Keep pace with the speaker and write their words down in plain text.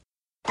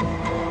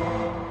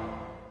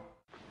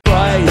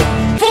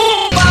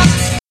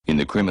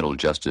criminal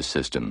justice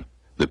system,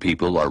 the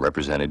people are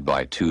represented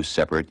by two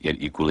separate yet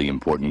equally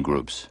important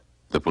groups: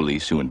 the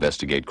police who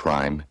investigate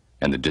crime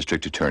and the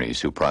district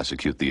attorneys who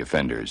prosecute the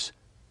offenders.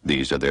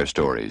 These are their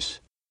stories.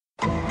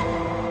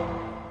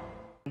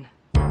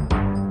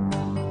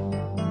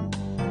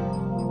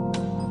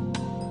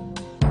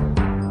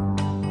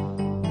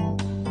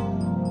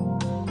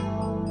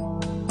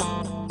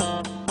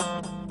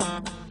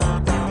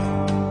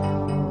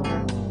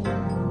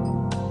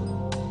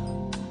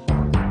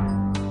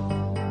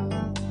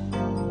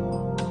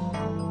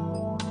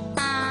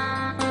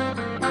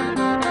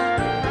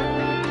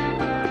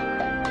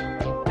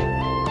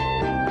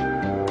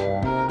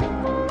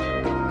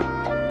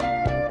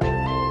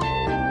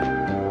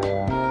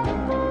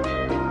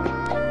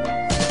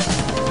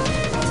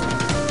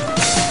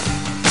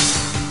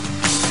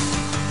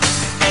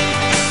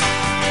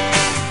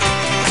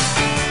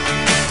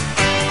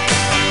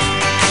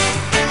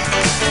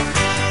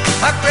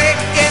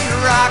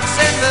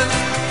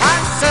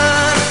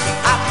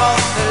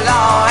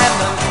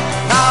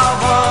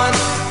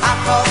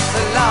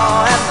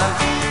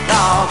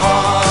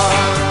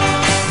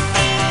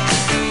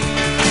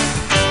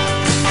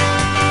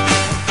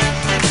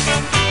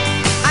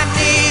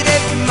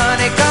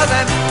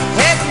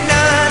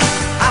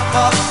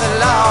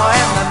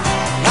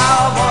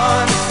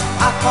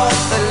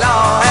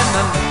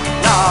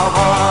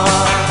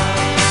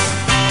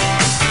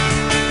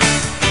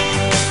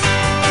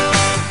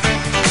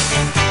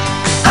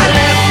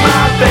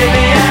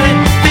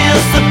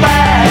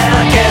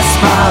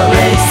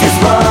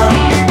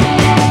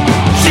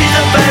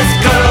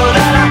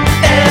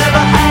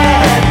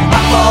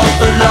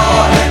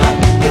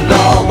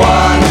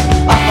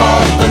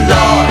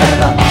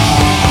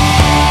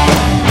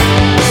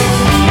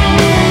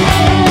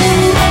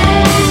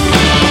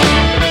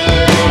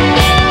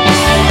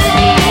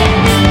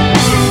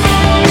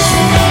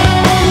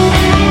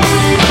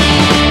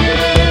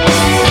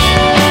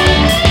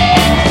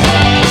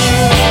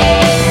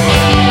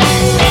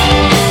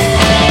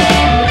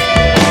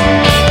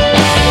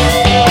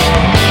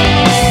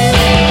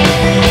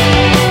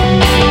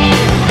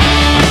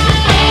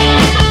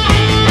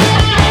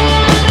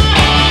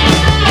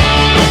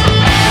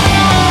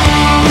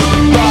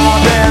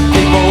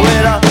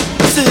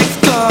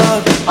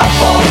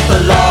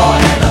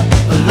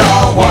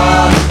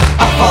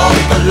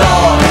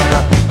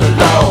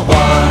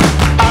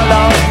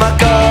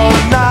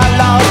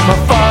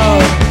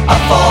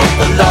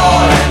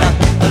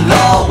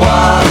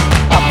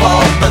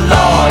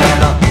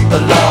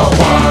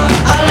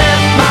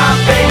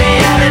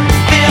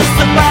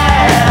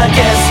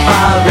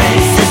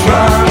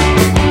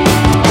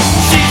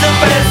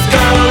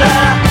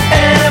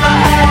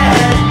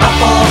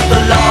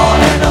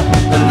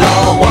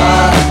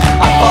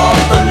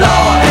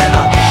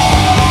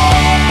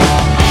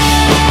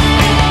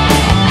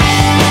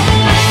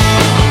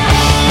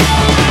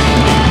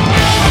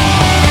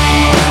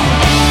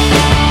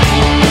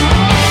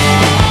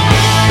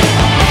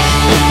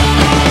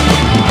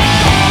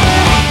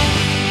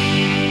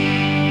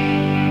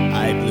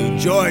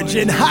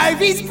 And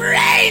Harvey's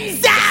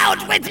brains out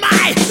with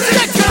my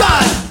stick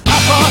gun. I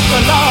fought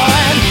the law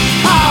and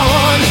I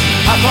won.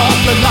 I fought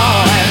the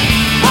law and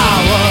I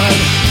won.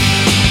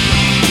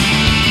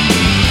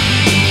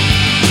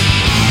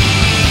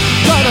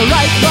 Gonna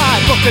write my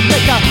book and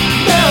make $1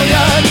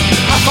 million.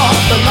 I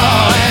fought the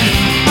law and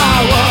I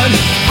won.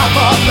 I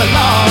fought the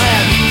law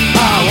and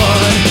I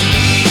won.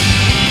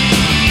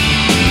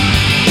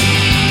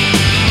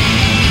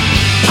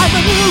 I'm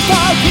a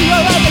newborn hero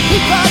and the Ku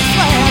Klux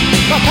Klan.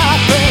 My pop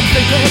friends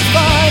think it's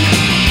fun.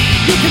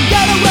 You can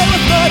get away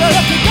with murder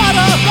if you got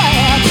a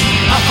plan.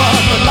 I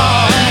fought the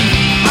law and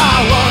I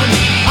won.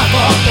 I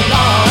fought the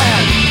law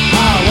and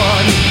I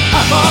won.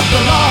 I fought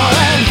the law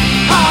and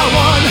I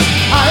won.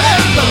 I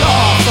am the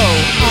law, so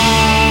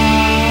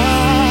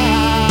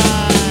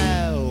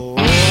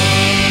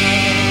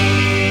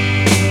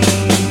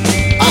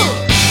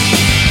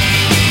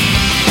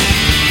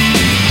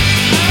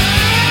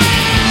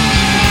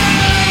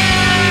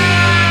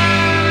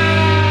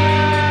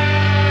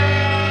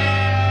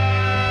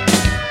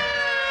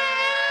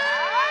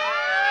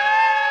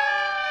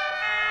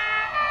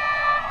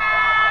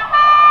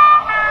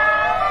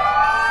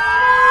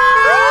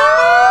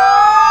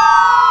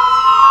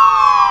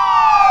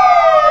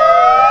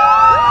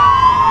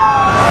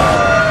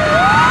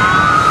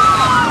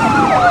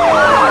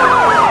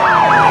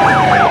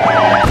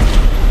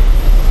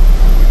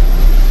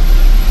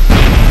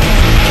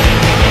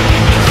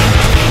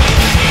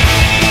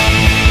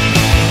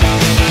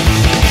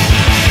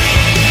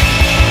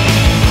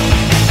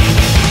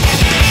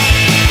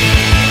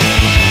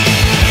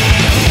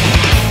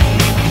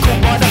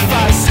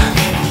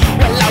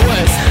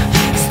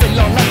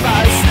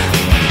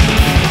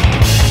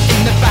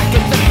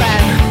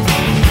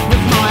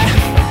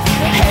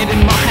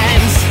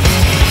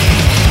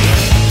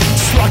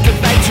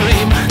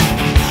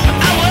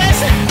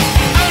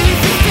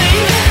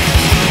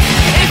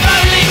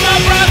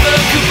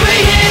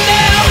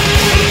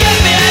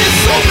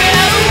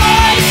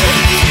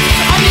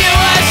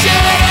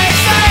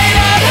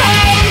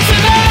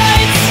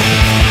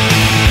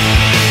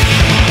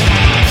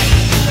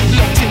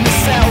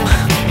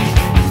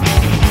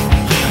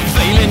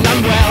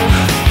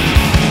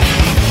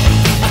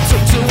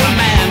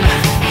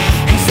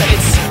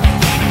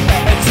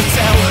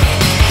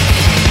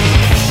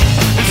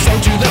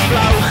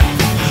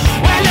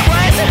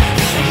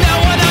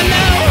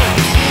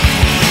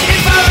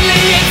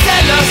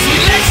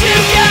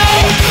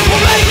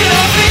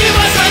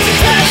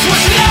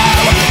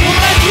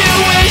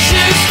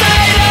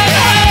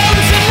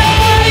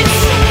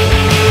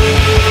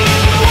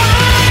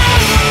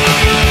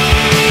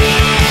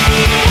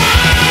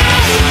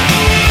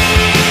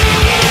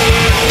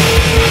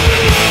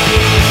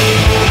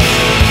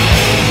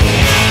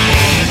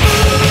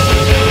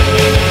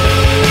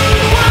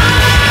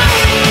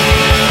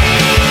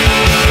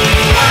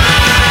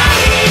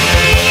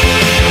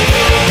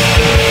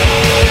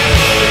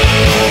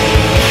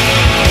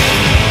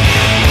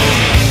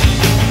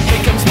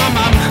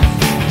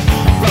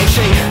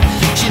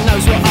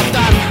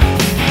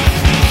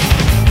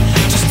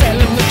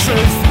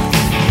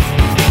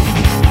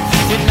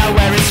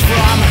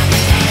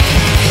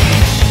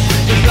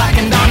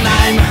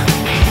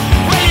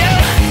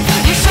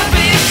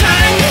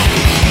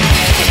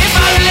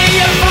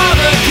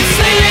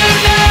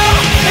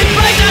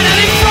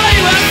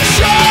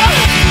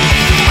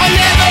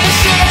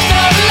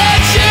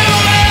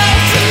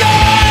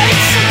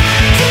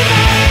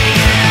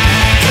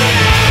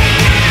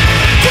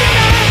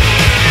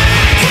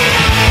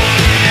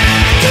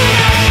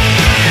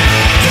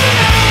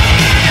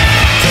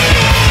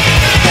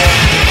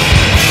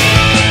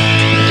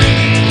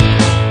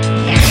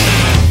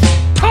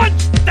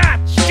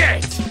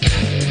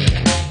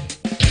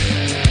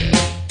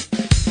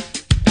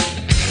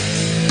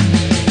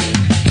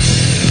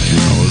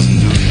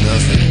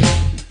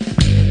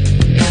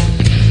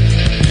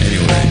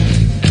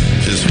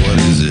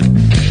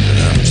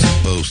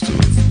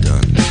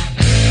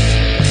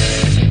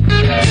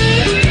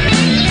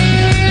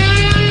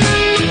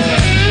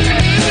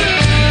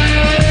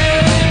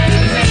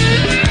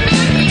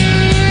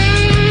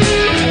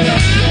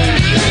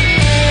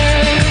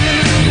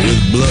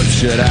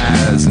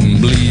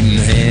bleeding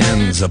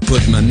hands, I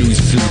put my new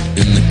suit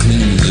in the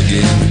cleaners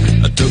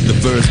again. I took the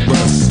first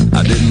bus,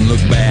 I didn't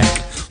look back.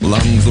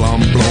 Lungs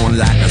long blowing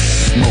like a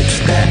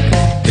smokestack.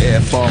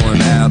 Hair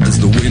falling out as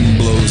the wind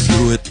blows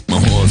through it. My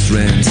horse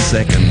ran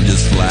second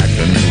just like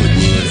I knew it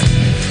would.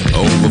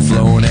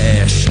 Overflowing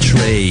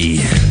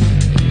ashtray.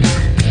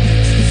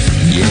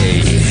 Yeah.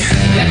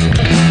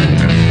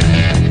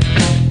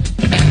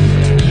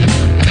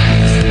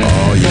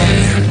 Oh yeah.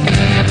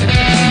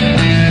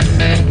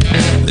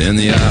 Then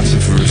the officer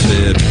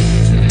said,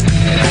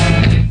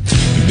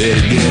 you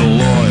better get a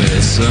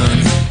lawyer, son.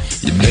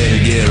 You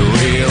better get a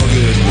real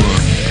good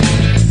one.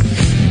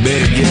 You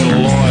better get a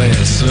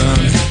lawyer, son.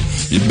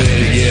 You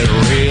better get a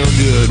real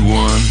good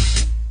one.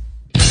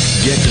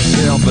 Get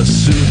yourself a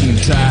suit and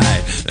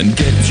tie and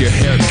get your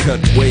hair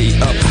cut way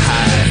up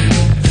high.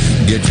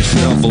 Get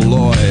yourself a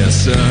lawyer,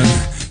 son.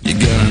 You're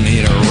gonna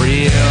need a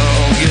real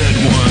good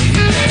one.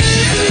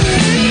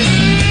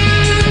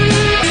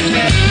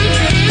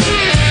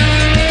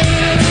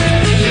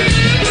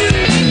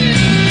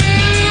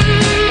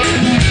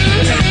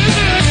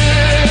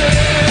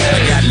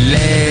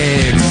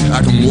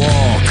 I can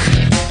walk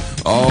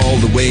all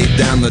the way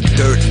down the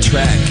dirt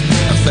track.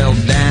 I fell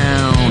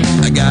down,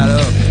 I got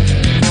up,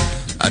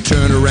 I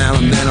turned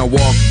around and then I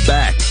walked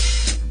back.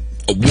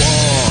 I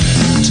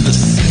walked to the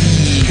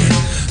sea.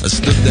 I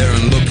stood there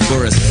and looked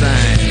for a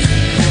sign.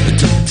 It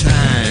took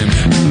time,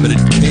 but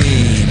it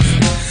came.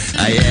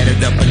 I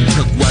added up and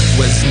took what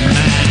was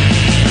mine.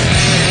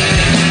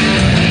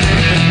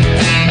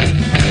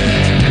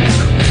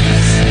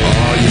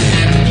 Oh yeah.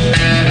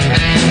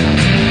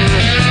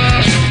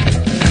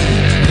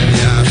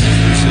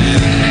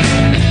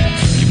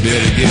 You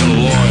better get a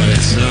lawyer,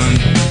 son.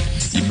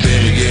 You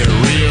better get a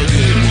real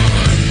good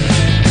one.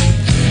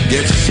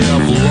 Get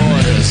yourself a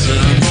lawyer,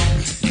 son.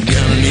 You're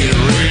gonna need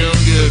a real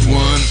good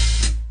one.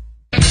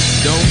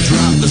 Don't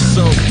drop the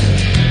soap.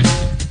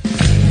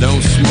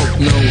 Don't smoke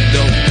no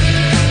dope.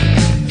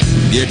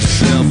 Get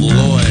yourself a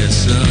lawyer,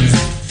 son.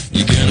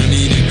 You're gonna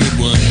need a good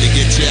one to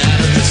get you out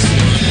of this one.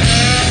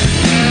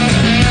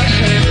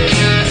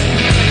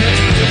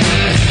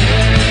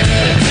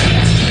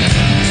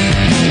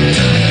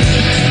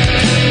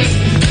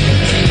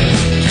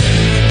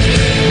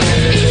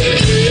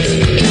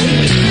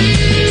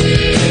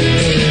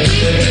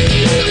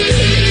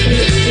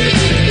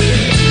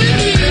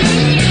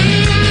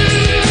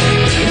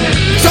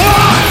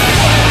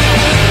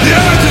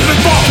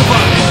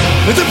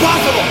 It's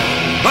impossible!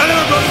 I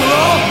never broke the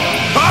law!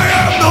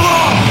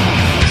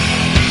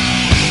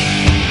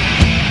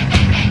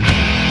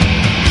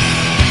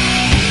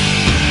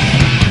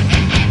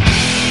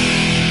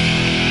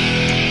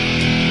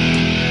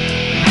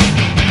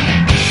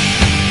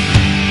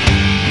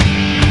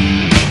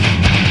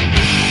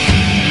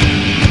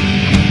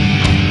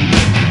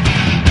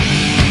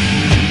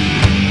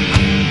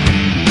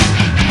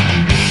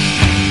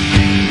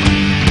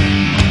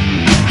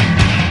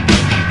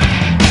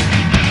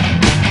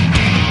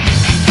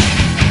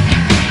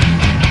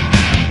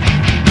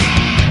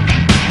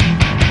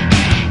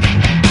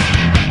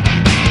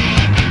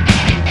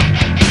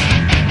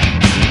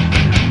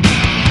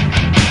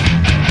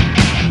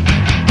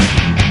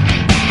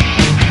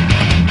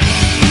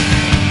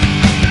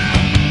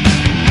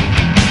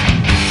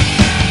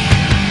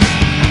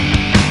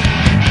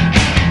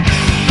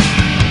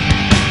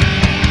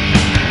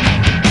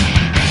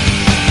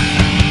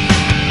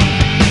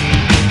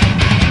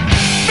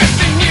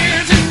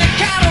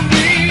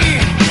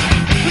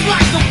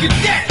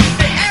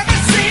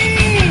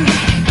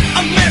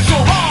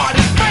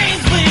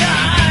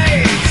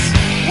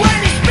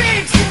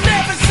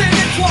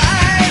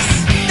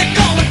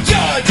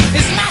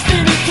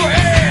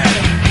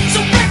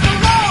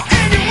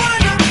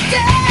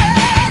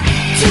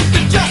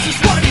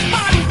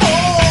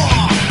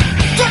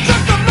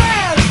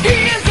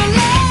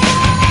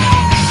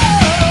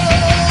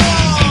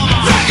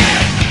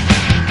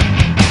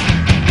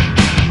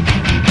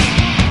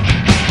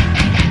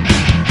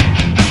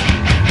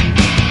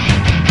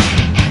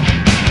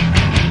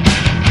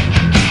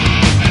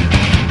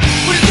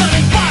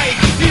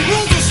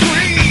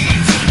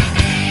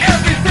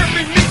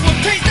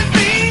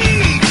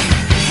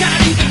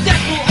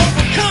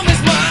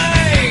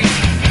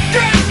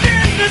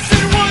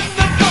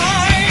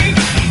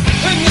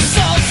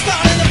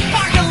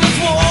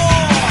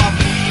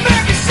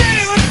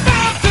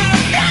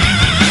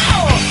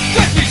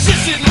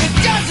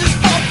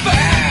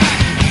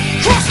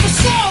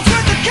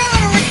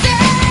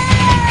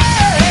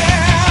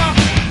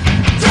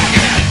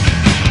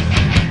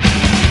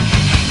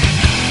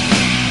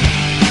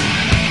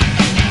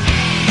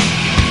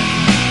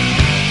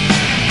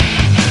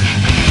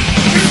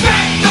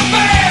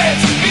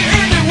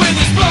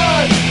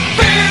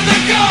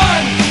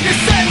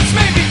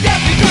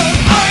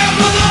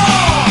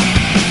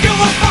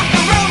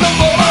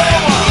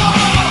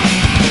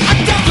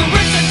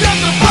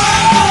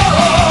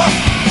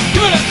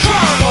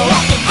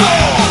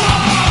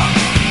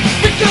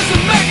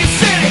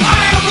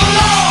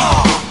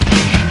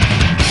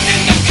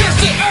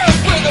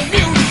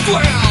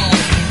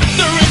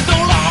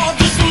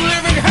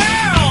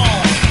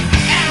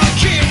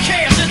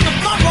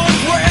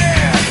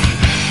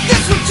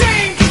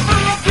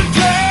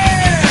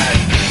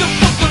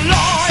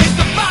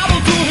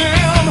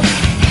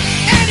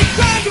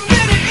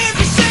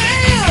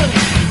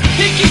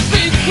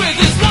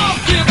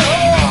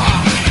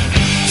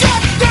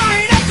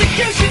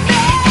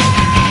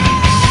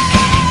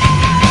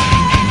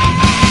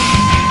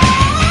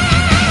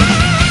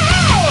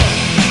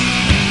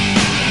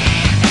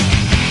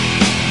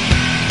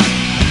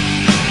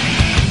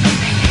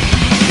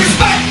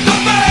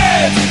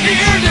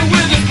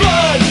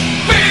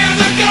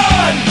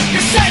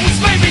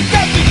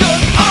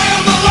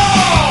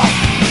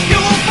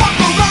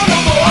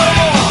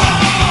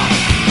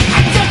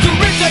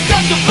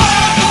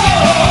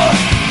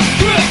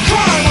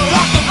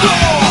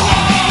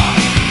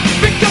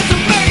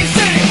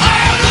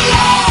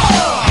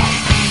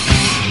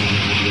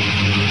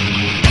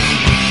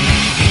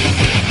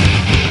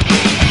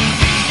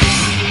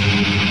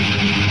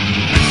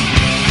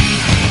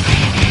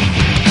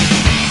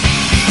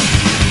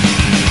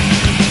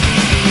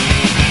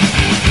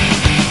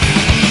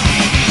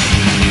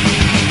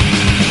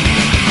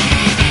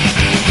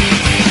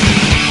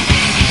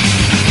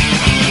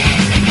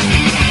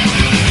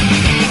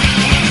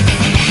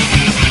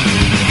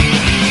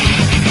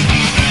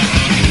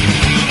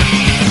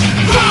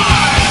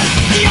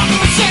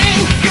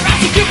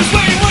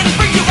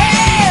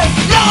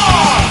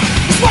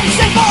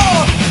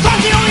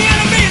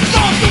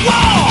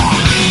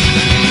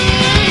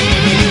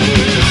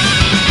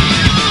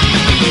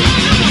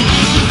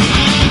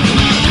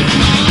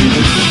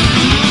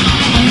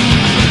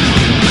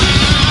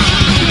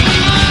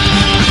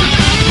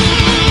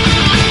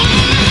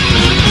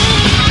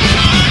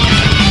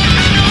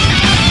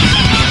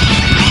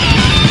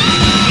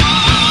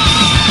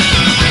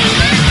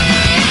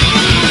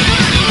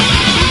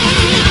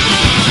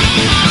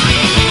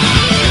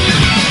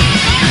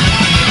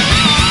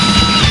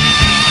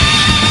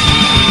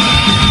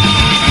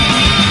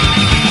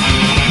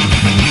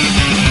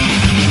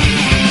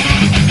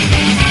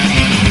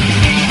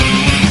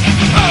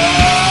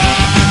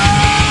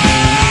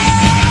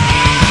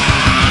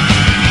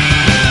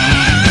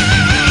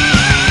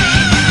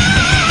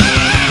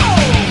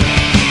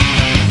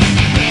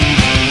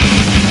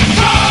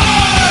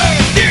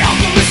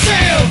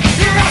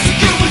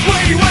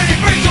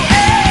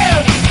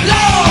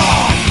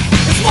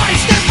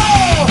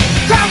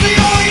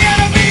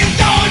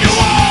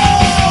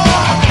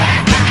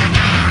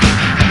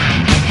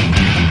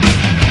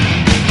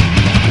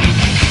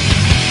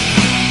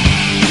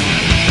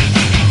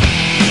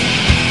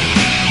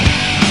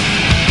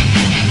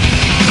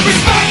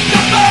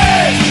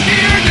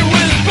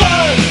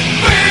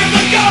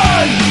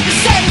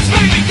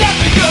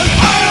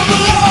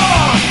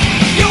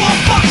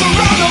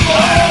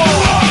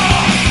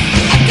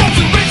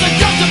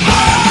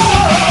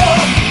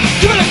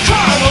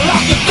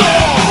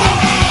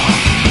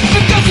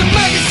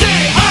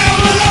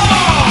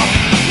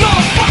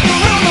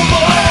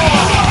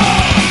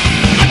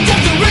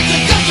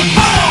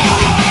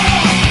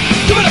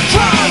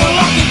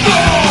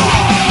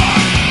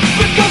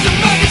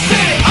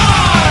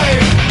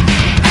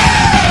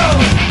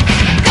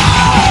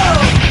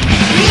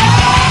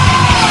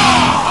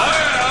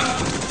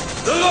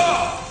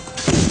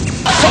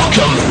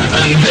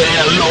 breaking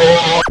their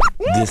law.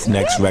 This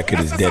next record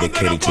is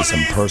dedicated to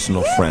some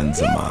personal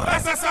friends of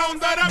mine,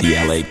 the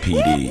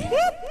LAPD.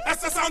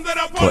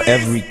 For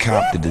every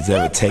cop that has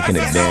ever taken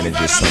advantage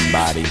of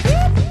somebody,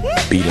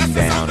 beat them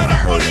down or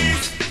hurt them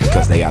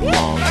because they got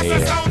long hair,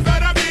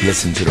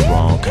 listened to the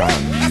wrong kind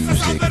of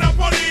music,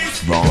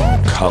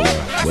 wrong color,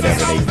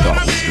 whatever they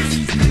thought was the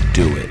reason to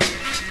do it.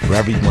 For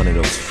every one of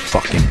those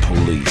fucking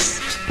police,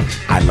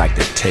 I'd like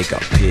to take a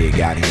pig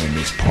out here in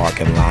this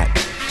parking lot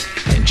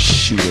and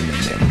shoot him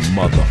in their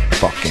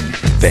motherfucking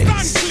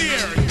face. Stand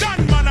clear,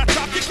 done man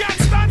attack. You can't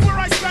stand where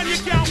I stand, you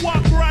can't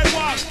walk where I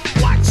walk.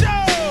 Watch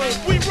out,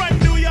 we run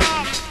New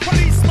York.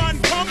 Policeman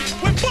come,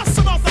 we bust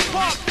them out the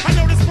park. I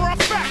know this for a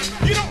fact,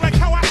 you don't like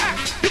how I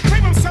act. You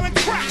claim I'm selling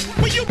crack,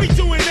 but you be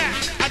doing that.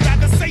 I'd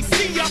rather say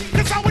see ya,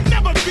 cause I would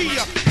never be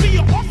ya.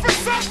 Be ya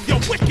officer, you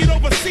wicked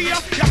overseer.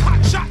 You hot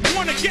shot,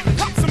 wanna get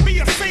props and be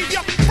a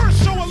savior.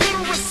 First show a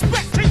little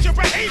respect, change your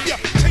behavior.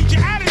 Change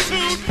your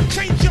attitude,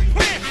 change your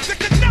plan. There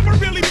could never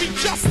really be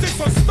justice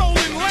on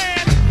stolen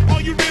land.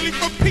 Are you really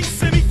for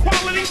peace and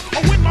equality?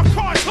 Or when my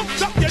car's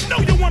hooked up, you know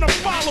you wanna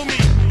follow me.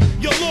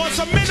 Your laws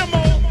are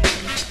minimal,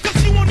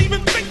 cause you won't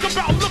even think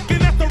about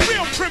looking at the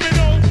real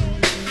criminal.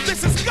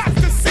 This has got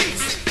to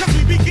cease, cause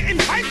we be getting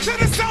hyped to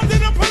the sound of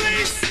the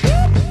police.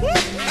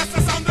 That's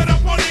the sound of the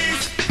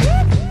police.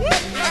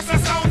 That's the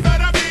sound of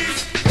the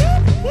beast.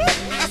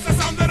 That's the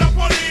sound of the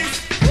police.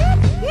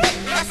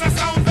 That's the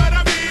sound of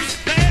the beast.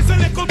 There's a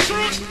little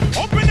truth.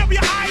 Open up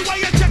your eye while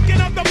you're checking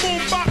out the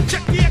boombox.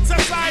 Check the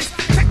exercise.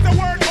 Take the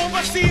word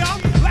overseer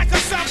like a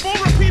sample.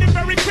 Repeat it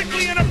very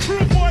quickly and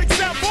approve for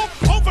example.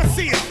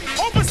 Overseer,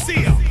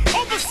 overseer,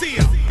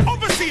 overseer,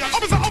 overseer,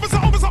 officer, officer,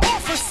 officer,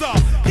 officer.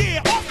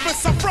 Yeah,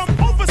 officer from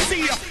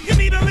overseer. You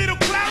need a little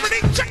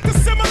clarity? Check the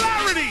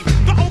similarity.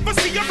 The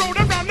overseer rode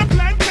around the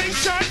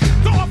plantation.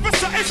 The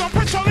officer is on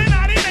patrol in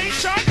our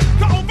nation.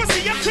 The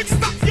overseer could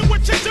stop you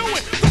what you're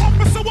doing. The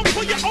officer will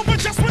pull you over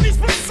just when he's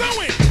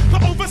pursuing. The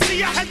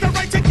overseer had the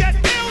right to get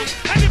ill.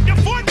 And if you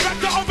fought back,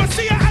 the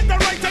overseer had the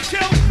right to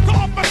kill. The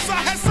officer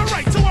has the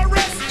right to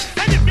arrest.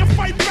 And if you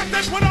fight back,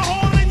 they put a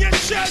hole in your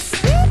chest.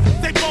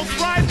 They both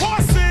ride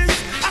horses.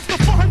 After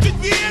 400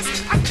 years,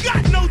 I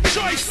got no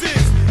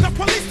choices. The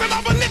police don't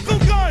have a nickel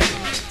gun.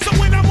 So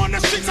when I'm on the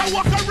streets, I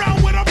walk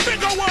around with a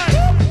bigger one.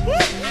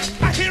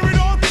 I hear it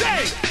all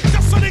day,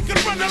 just so they can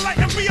run the light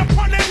and be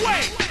upon their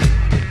way.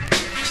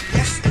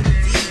 Yes,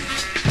 indeed.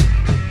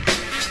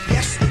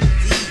 Yes,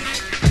 indeed.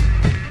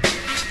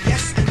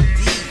 Yes,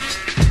 indeed.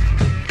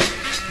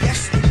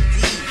 Yes,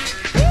 indeed.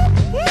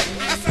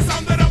 That's the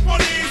sound of the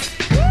police.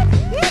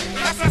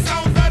 That's the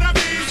sound of the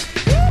beast.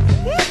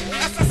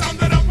 That's the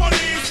sound of the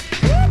police.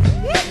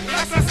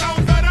 That's the sound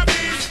of the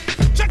beast.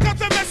 Check out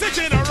the message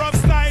in a rough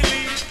style.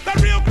 The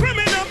real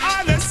criminal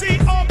on the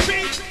COP.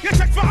 You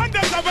check for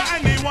undercover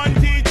and they want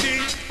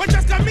DT. But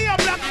just got me a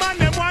black man,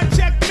 they want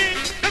check me.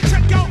 Them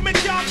check out me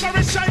dark or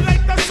it shine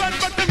like the sun.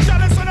 But them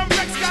jealous and them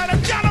vexed, got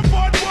them can't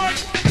afford wood.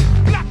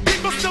 Black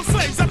people still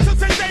slaves up to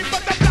today.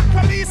 But the black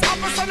police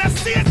officer, let's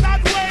see it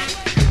that way.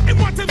 He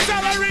want him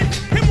salary,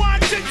 he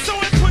want it, so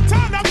he put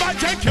on a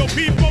badge and kill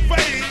people for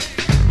it.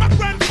 My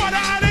grandfather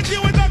had to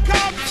deal with the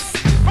cops.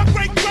 My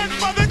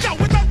great-grandfather dealt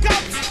with the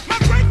cops. My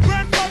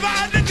great-grandfather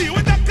had to deal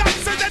with the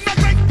cops. And then my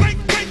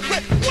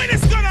great-great-great-great, when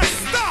it's gonna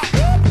stop?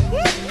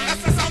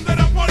 That's the sound of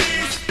the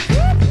police.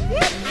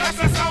 That's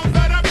the sound of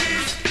the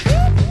beast.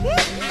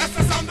 That's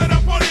the sound of the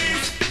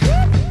police.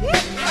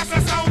 That's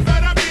the sound of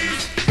the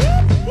beast.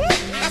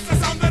 That's the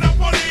sound of the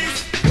police.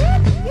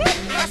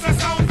 That's the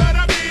sound of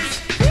the beast.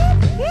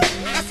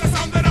 That's the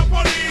sound of the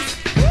police.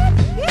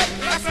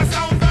 That's the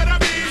sound of the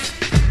beast.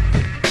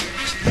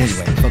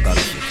 Anyway, fuck all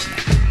this shit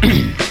tonight.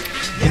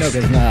 You know,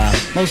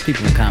 cause most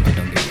people in Compton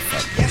don't give a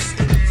fuck. Yes,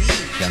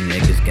 indeed. Young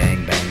niggas,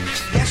 gangbangers,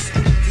 Yes,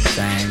 indeed.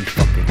 same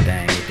fucking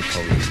thing with the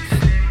police.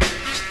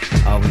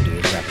 All we do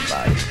is rap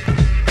about it.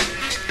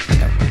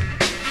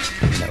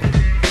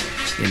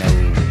 You know,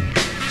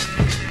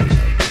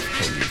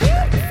 police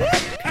like fuck.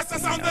 That's the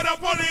sound of the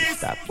police.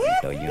 Stop you,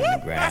 throw you on the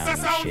ground That's the and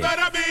sound shit. of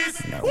the beast.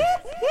 You know,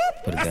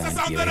 put a That's the gun to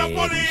sound your of the head and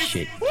police.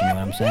 shit. You know what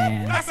I'm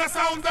saying? That's the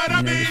sound of You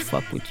the know, just beast.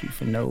 fuck with you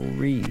for no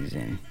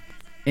reason.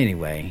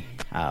 Anyway,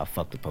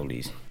 fuck the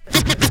police.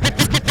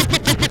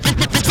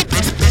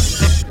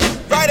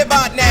 Right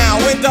about now,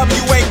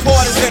 NWA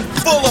court is in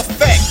full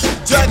effect.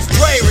 Judge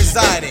Dre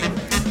residing.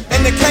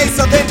 In the case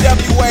of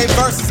NWA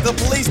versus the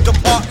police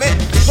department,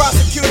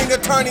 prosecuting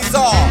attorneys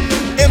are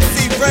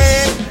MC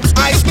Ren,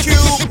 Ice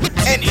Cube,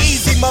 and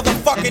Easy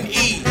motherfucking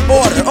E.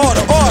 Order,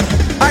 order, order.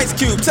 Ice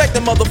Cube, take the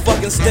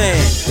motherfucking stand.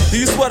 Do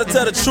you swear to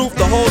tell the truth,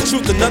 the whole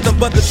truth, and nothing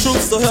but the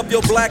truth, so help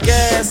your black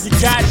ass? You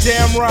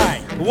goddamn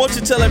right. But won't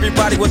you tell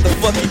everybody what the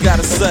fuck you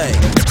gotta say?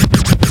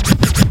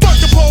 Fuck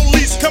the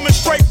police coming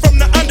straight from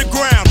the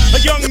underground. A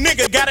young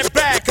nigga got it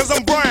bad cause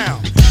I'm brown.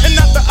 And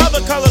not the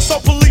other color, so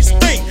police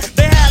think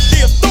they have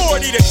the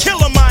authority to kill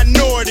a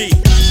minority.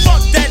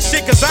 Fuck that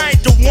shit cause I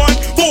ain't the one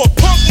for a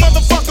punk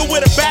motherfucker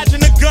with a badge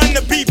and a gun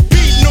to be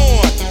beaten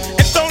on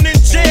and thrown in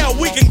jail.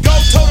 We can go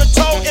toe to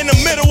toe in the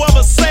middle of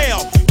a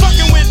cell.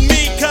 Fucking with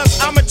me cause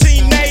I'm a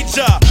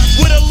teenager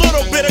with a little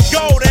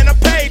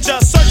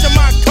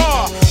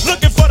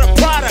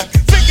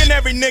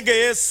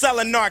years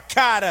selling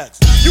narcotics.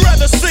 You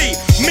rather see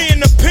me in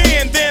the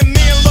pen than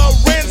me and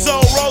Lorenzo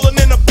rolling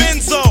in a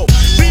benzo.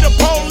 Be the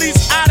police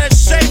out of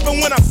shape,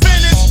 and when I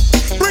finish,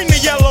 bring the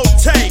yellow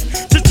tape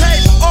to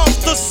tape off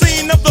the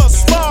scene of the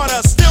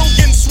slaughter. Still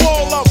getting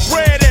swole up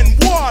bread and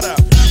water.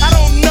 I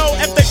don't know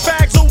if they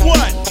fags or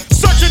what.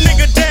 Search a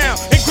nigga down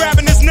and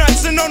grabbing his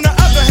nuts, and on the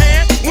other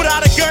hand,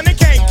 without a gun they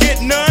can't get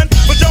none.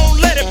 But don't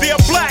let it be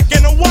a black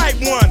and a white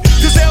one,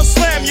 cause they'll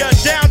slam you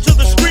down to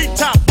the street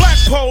top.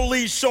 Black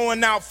police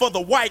showing out for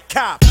the white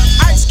cop.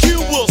 Ice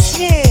Cube will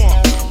swarm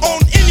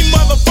on any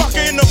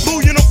motherfucker in a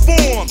blue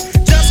uniform.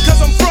 Just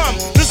cause I'm from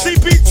the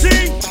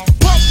CPT,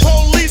 punk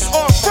police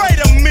are afraid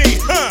of me,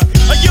 huh?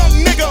 A young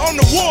nigga on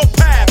the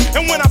warpath,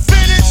 and when I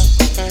finish,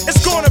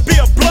 it's gonna be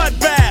a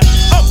bloodbath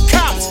of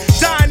cops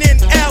dying in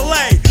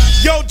LA.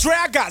 Yo, Dre,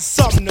 I got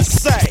something to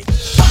say.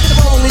 Fuck the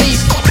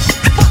police. Fuck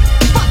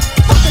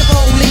the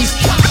police.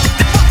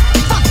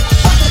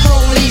 Fuck the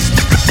police.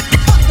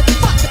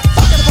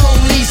 Fuck the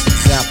police.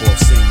 Example of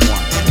scene 1.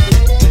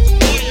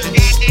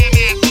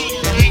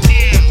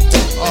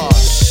 Oh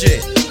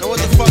shit. Now what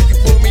the fuck you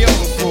pull me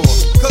over for?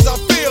 Cause I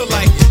feel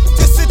like it.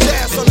 Just sit your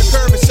ass on the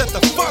curb and shut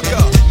the fuck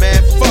up.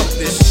 Man, fuck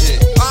this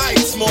shit. Alright,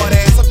 smart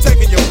ass, I'm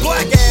taking your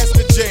black ass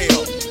to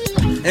jail.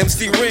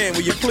 MC Ren,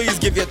 will you please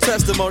give your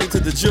testimony to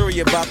the jury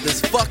about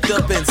this fucked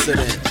up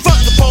incident? Fuck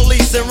the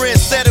police, and Ren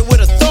said it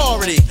with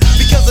authority.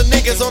 Because the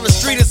niggas on the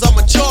street is a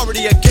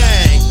majority of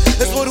gang.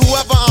 It's with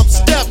whoever I'm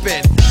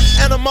stepping.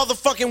 And a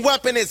motherfucking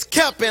weapon is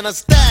kept in a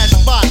stash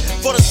spot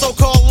for the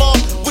so-called law.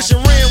 Wishing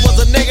Ren was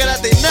a nigga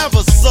that they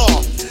never saw.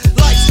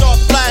 Lights start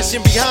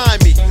flashing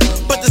behind me,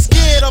 but they're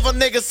scared of a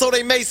nigga, so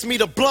they mace me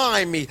to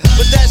blind me.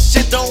 But that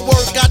shit don't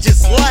work, I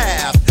just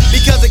laugh,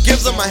 because it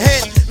gives them a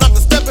hint not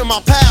to step in my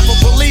path. For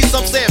police,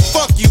 I'm saying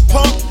fuck you,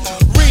 punk.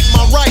 Read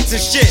my rights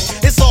and shit,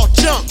 it's all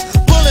junk.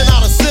 Pulling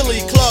out a silly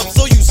club,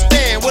 so you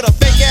stand with a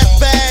fake ass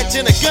badge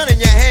and a gun in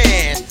your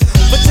hand.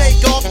 But take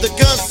off the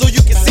gun so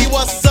you can see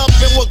what's up,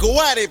 and we'll go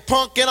at it,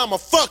 punk, and I'ma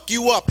fuck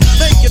you up.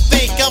 Make you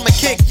think I'ma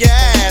kick your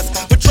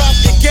ass, but drop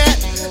your gat,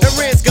 and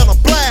Ren's gonna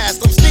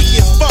blast. I'm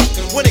sneaky as fuck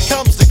when it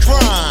comes to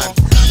crime,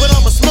 but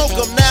I'ma smoke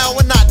them now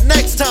and not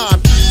next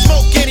time.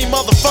 Smoke any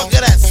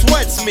motherfucker that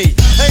sweats me,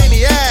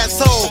 any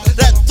asshole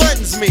that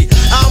threatens me.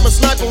 I'm a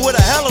sniper with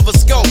a hell of a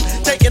scope,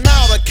 taking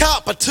out a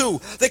cop or two.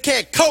 They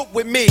can't cope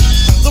with me.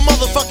 The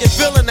motherfucking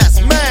villain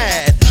that's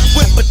mad,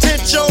 with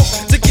potential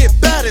to get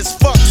bad as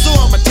fuck. So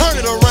I'ma turn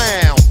it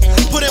around,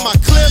 put in my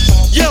clip,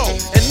 yo,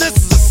 and this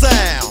is the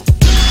sound.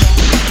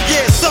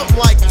 Yeah, something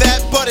like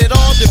that, but it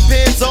all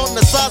depends on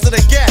the size of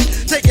the gap.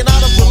 Taking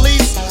out a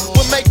police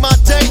would make my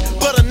day,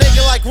 but a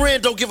nigga like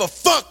Ren don't give a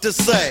fuck to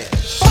say.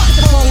 Fuck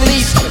the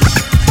police. Fuck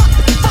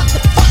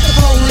the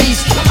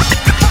police.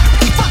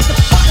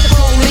 Fuck the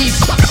police.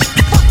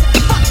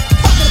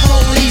 Fuck the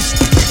police.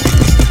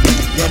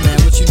 Yo, man,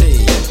 what you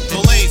need?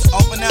 Police,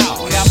 open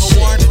up. We have a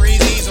warrant for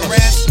Easy's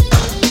arrest.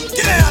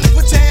 Get down and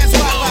put your hands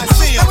where I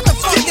see them. What the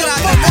fuck? Get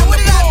out there, man. What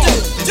did I do?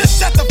 Just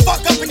shut the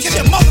fuck up and get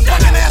your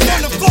motherfucking ass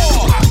on the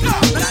floor.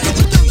 But I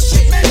didn't do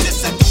shit, man.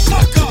 Just shut the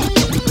fuck up.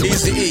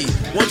 Easy E,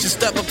 won't you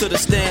step up to the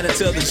stand and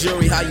tell the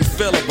jury how you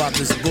feel about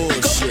this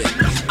bullshit?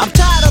 I'm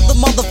tired of the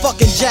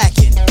motherfucking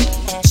jacking.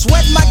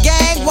 Sweating my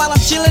gang while I'm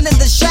chilling in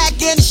the shack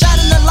and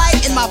shining the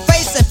light in my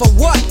face, and for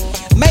what?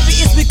 Maybe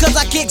it's because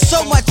I kick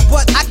so much,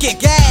 but I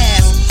kick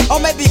ass. Or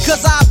maybe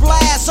because I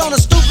blast on a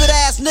stupid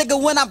ass nigga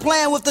when I'm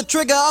playing with the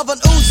trigger of an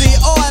Uzi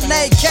or an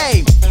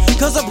AK.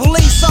 Cause the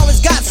police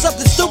always got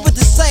something stupid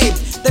to say.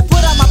 They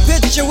put out my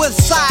picture with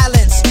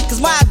silence,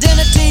 cause my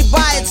identity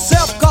by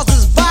itself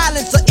causes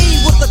violence. Or E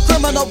with the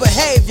criminal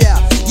behavior.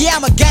 Yeah,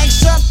 I'm a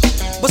gangster,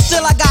 but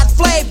still I got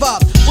flavor.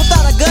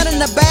 Without a gun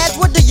and a badge,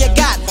 what do you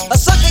got? A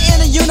sucker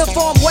in a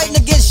uniform waiting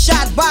to get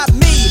shot by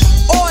me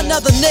or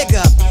another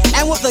nigga.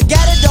 And with a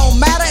gat, it don't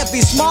matter if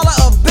he's smaller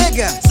or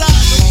bigger.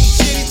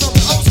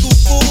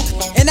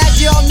 And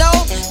as you all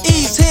know,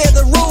 E's here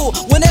the rule.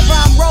 Whenever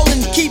I'm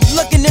rolling, keep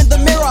looking in the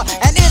mirror,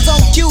 and it's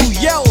on cue,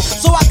 yo,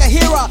 so I can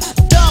hear a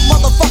dumb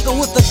motherfucker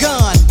with a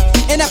gun.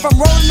 And if I'm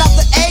rolling up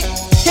the 8,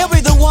 he'll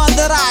be the one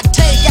that I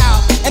take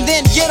out and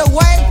then get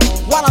away.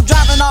 While I'm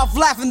driving off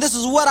laughing, this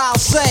is what I'll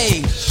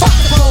say. Fuck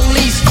the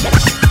police. Fuck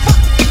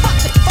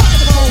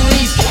the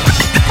police.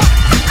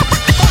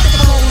 Fuck the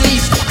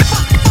police.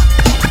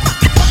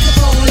 Fuck the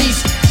police.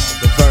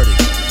 The verdict.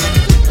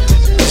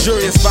 The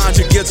jury has found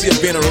you guilty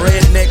of being a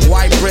redneck,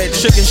 white bread,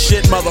 chicken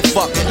shit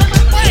motherfucker.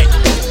 Wait,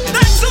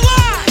 that's a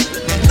lie!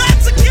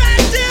 That's a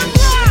goddamn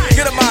lie!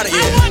 Get him out of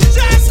here. I want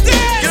justice!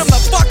 Get him the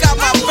fuck out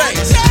my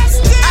face.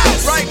 Justice!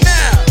 Out right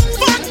now.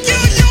 Fuck you,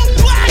 you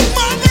black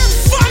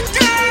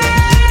motherfucker!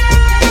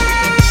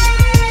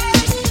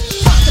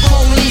 Fuck the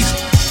police.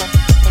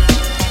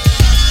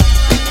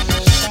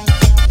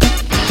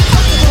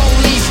 Fuck the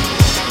police.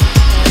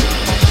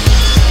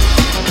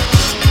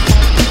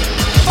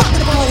 Fuck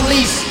the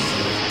police.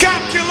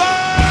 Calculus!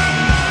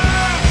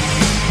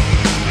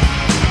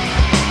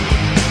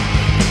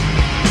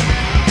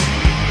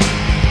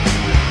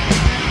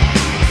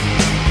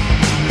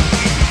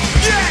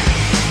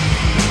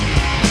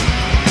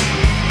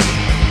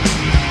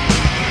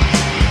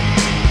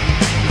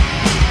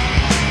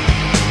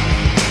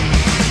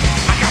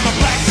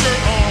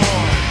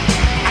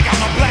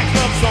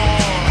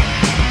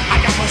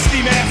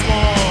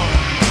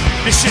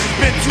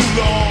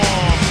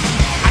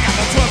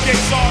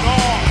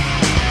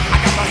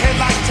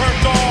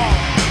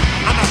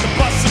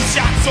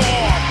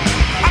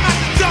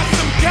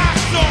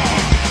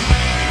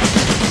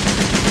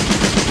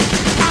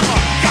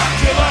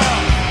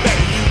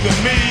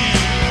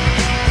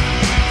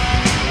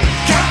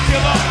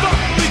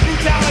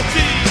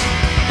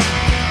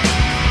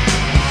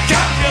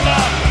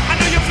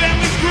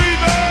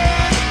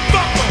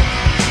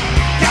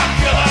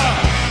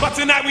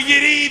 tonight we get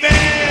even.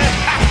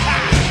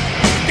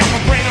 Got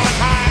my brain on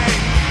high.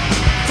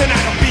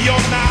 Tonight will be your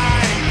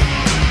night.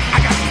 I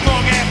got this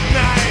long ass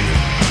night,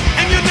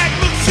 and your neck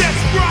looks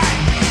just right.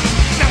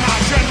 Now my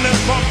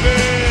adrenaline's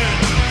pumping.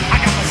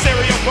 I got my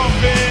stereo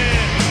pumping.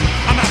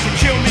 I'm out to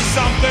kill me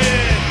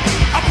something.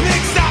 A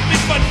pig stop me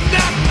for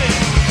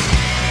nothing.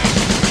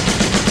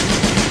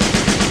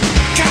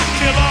 Cop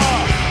killer,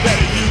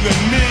 better you than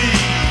me.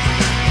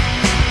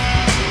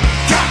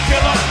 Cop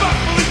killer, fuck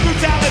police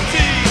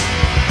brutality.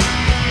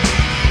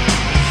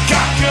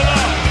 Cop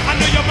killer, I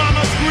know your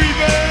mama's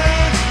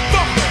grieving.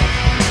 Fuck her.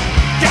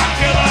 Cop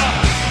killer,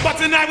 but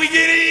tonight we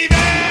get even.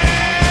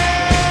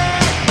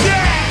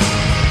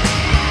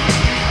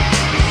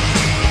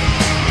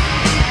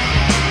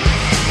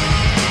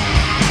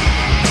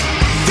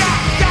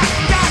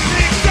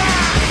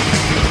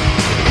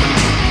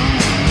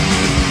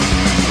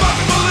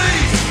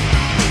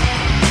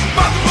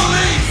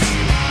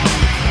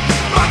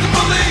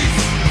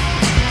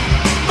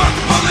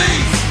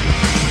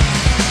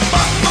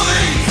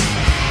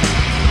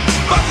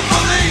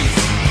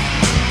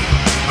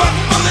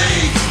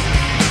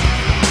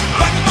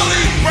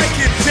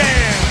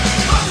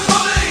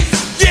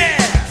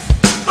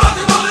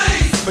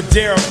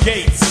 Daryl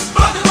Gates,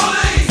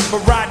 for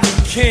Rodney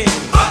King,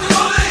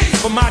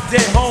 for my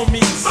dead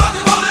homies,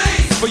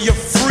 for your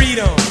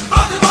freedom.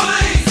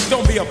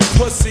 Don't be a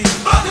pussy.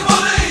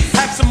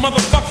 Have some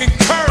motherfucking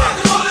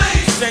courage.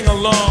 Sing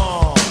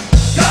along.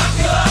 God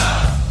killer,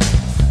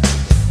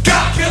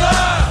 God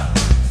killer,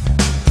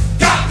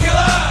 God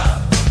killer,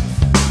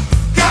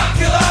 God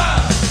killer.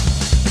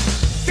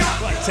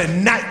 But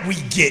tonight we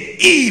get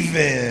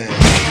even.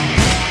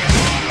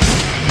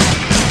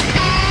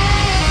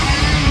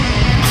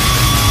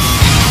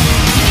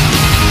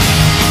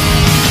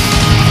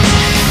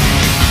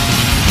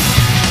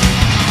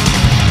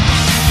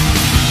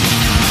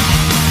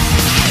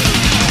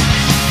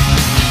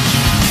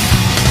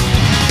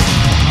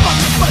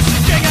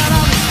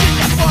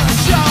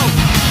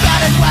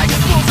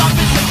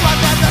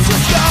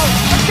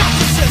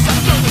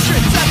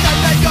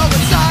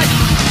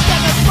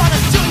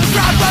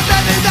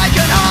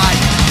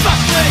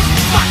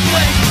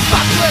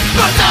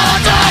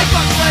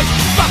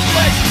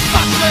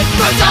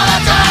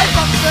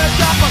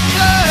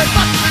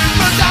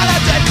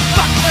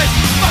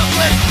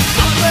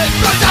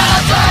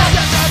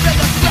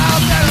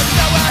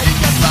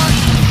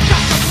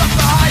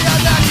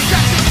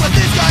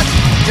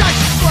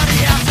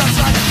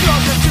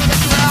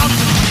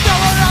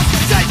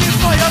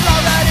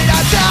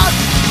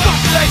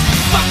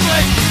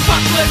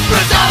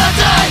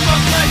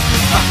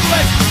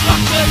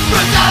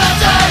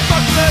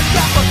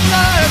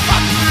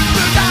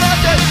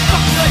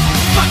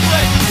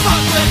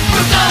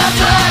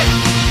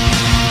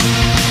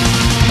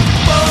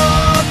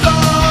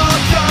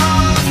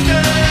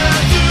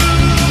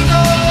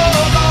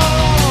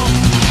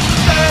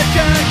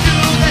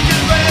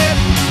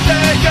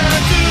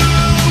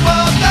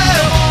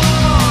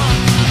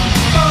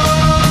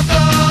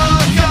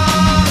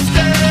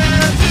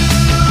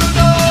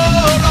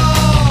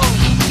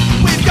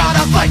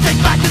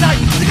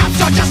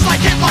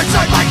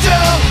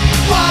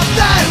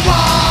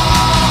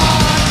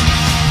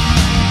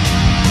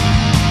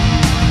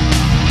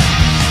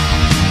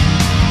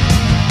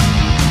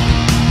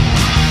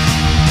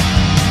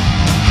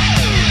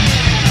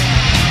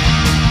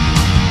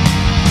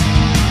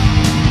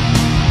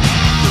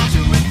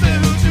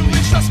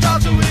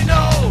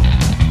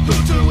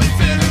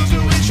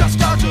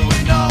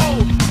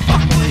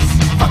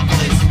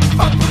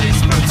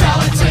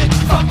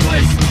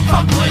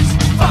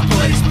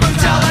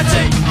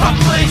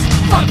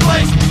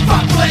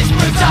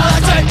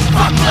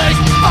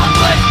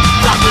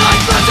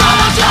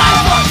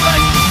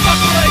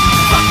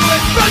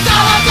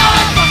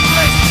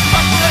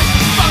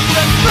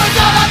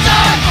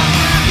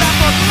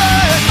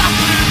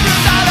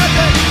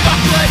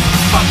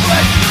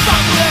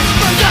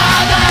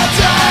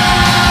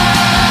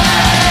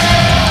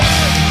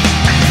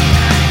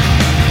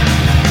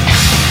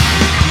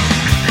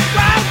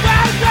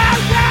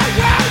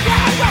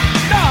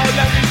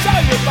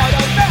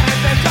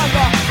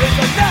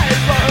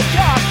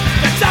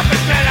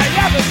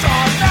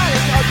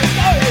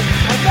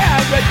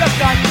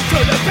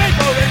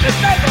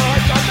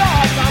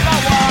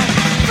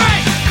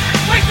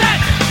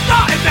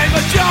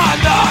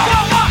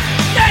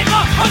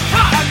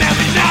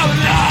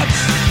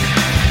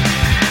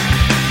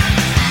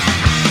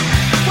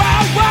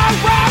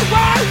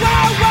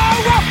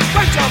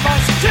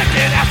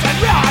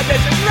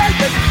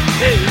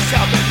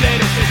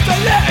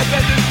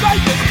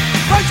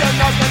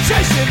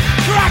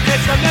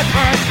 Rockets from the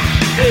purse.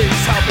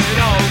 He's helping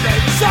all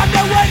babies on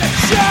their way to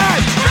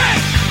church.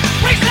 Break!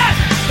 Reset!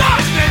 Stop!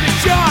 His name is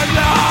John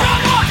Love.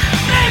 John Love!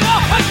 Name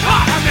of a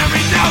car. I'm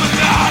every now and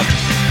then.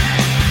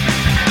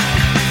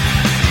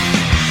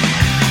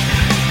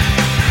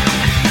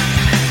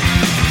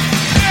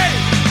 Hey!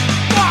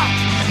 Stop!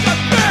 The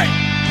big!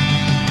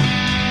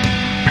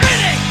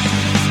 Hitting!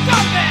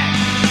 Scumbag!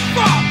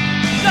 From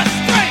the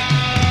street!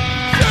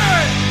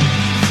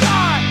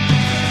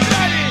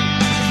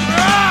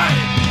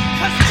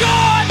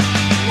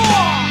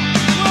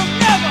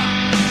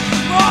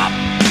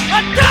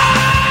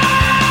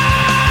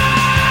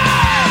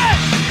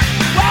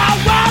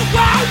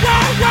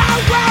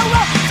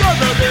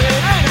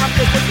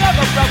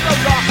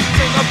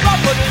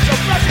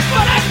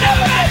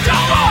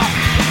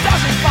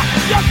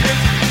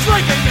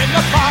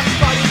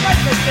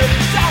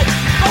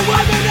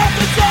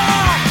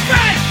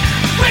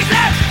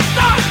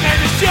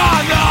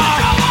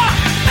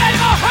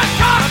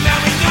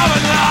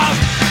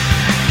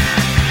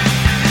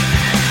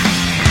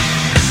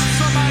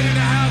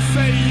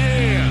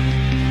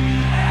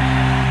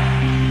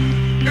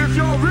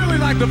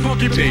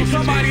 funky beat.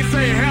 Somebody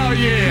say hell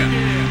yeah.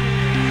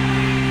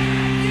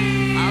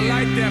 I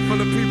like that for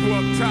the people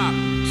up top.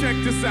 Check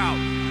this out.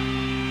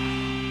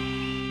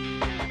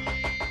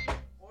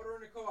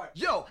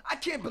 Yo, I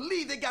can't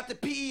believe they got the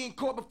PE in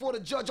court before the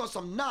judge on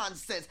some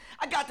nonsense.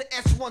 I got the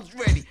S1s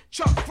ready.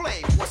 Chuck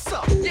Flame, what's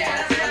up?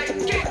 Yeah, that's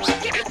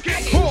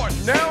right. Court,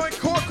 now in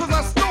court cause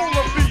I stole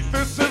a beat.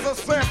 This is a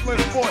sampling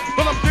sport,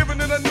 but I'm giving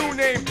it a new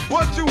name.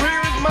 What you hear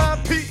is my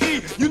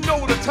PE, you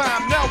know the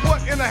time. Now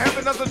what in the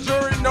heaven does the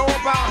jury know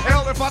about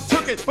hell if I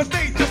took it? But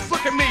they just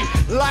look at me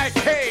like,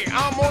 hey,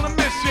 I'm on a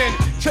mission.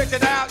 Check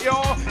it out,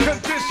 y'all,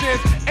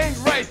 conditions ain't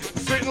right.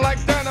 Sitting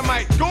like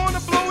dynamite,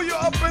 gonna blow you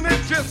up and it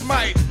just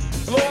might.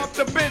 Blow up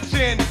the bench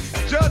in,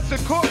 judge the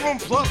courtroom,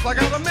 plus I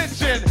gotta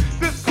mention,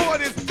 this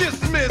court is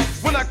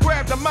dismissed when I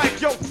grab the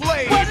mic, yo,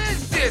 Flame. What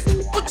is this?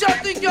 What y'all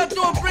think y'all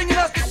doing bringing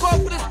us to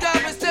court for this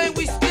guy and saying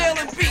we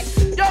stealing beats?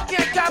 Y'all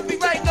can't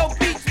copyright no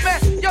beats,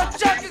 man. Yo,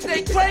 Chuck, is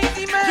they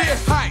crazy, man? Get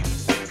hype,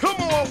 come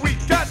on, we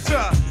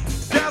gotcha.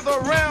 Gather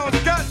round,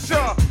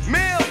 gotcha.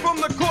 Mail from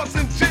the courts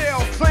in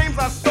jail claims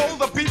I stole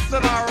the beats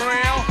that I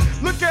ran.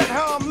 Look at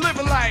how I'm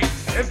living like,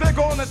 and they're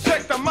gonna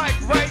check the mic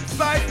right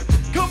side.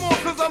 Come on,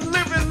 cause I'm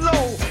living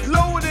low,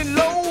 lower than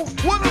low.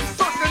 What a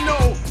sucker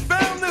know.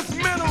 Found this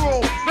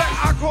mineral that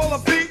I call a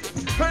beat.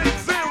 Paid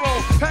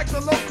zero. Pack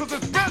the low cause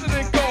it's better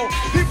than gold.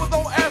 People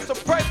don't ask the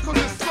price cause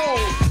it's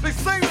sold. They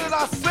say that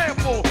I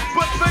sample,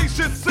 but they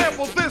should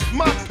sample this,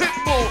 my pit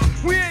bull.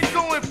 We ain't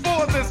going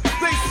for this.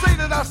 They say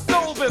that I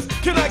stole this.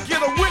 Can I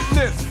get a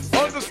witness?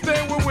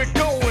 Understand where we're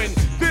going.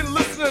 Then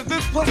listen to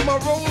this plus my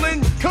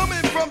rolling.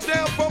 Coming from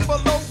down from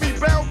below, we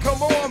bound.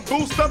 Come on,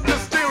 boost up the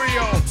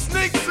stereo.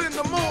 Snakes in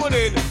the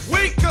morning.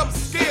 Wake up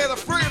scared,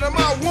 afraid of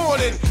my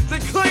warning. They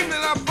claim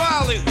that I'm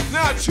violent.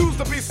 Now I choose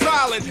to be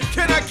silent.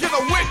 Can I get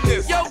a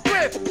witness? Yo,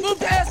 Griff, move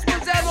the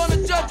S1s out on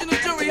the judge and the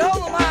jury.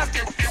 Hold him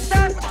hostage.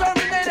 Time for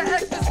Terminator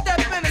X to step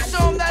in and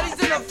show him that he's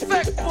in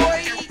effect,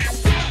 boy.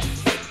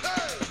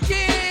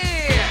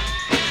 Yeah.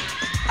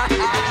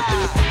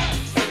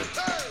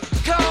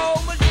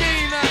 Cole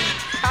Medina.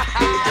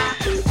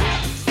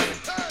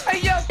 Hey,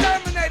 yo,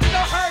 Terminator,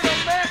 don't hurt him,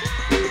 man.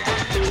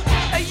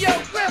 Hey, yo,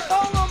 Griff,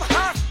 hold him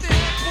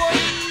hostage, boy.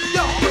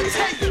 Yo, I'ma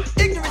tell you,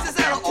 ignorance is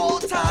at an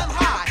all-time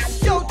high.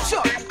 Yo,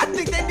 Chuck, I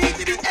think they need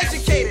to be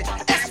educated.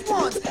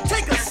 S1s,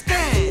 take a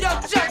stand. Yo,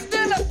 Chuck,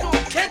 stand up to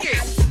him, kick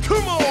it.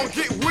 Come on,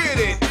 get with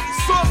it.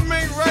 Something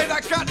ain't right,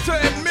 I got to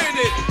admit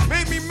it.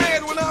 Made me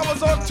mad when I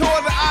was on tour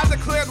that I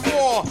declared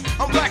war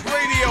on Black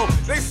Radio.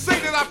 They say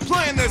that I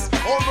plan this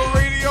on the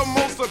radio.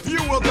 Most of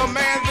you will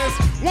demand this.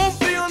 Won't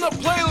be on the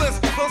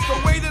playlist. Plus the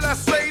way that I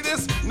say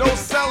this, no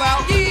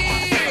sellout.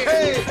 Yeah.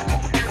 Hey.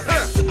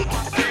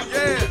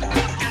 Yeah.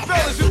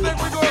 Fellas, you think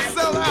we're gonna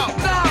sell out?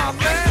 Nah,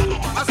 man.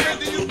 I said,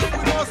 do you think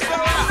we're gonna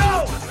sell out?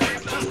 No.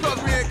 Just cause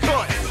we ain't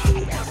caught.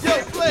 Yo,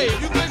 Flame,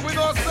 you think we're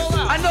gonna sell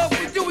out? I know if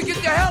we do, we get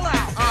the hell out.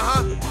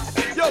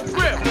 Yo,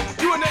 Griff,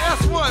 you in the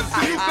S1s,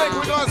 do you think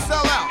we're gonna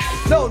sell out?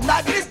 No,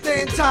 not this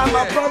day and time,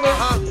 my brother.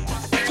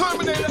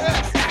 Terminator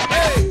X,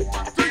 hey,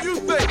 do you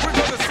think we're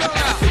gonna sell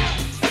out?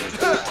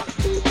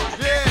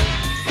 Yeah.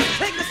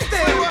 Take a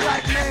stand,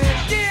 black man.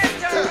 Yeah,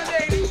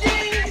 Terminator,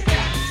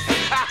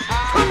 yeah.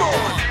 Come on.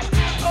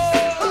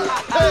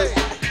 Hey.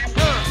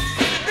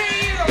 Be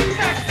in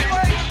effect,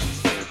 boy.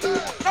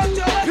 Don't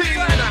you let P in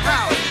the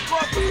house.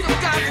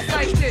 some guys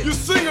like this. You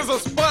singers are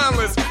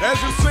spineless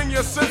as you sing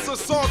your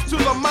senseless songs to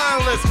the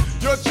mindless.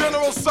 Your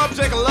general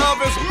subject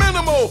love is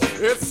minimal.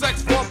 It's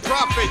sex for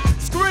profit.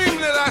 Scream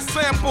that I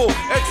sample.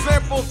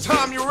 Example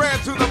time you ran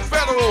to the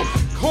federal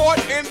court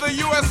in the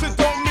U.S. It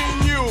don't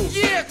mean you.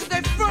 Yeah, cause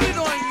they fronted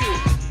on you.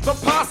 The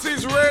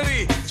posse's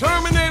ready.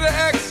 Terminator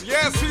X,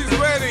 yes, he's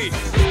ready.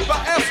 The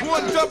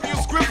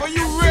S1W script, are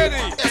you ready?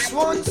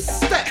 S1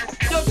 step.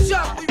 Yo,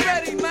 Chuck, we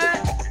ready,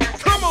 man.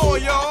 Come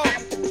on, y'all.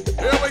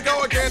 Here we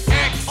go again.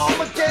 X.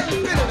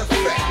 Armageddon, been in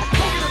effect.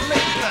 Look at the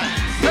late back.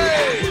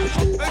 Hey,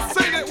 they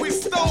say that we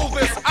stole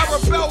this. I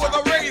rebel with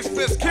a raised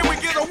fist. Can we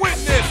get a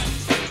witness?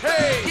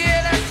 Hey,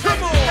 Yeah, that's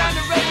come on. time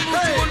the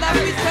revolution will not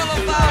be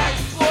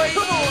televised, boy.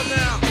 Come on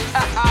now.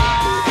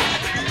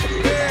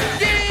 Yeah.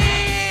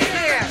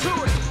 Yeah. To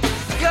it.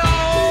 Go,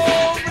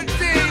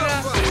 Medina.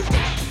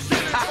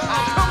 Come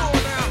on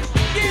now.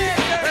 Yeah,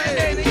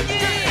 Terminator,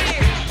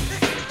 yeah.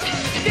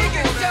 Dig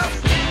it, Chuck.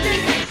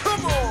 Dig it.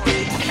 Come on.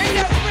 Hey,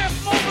 yo, Griff,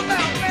 move him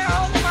out, man.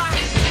 Hold him out.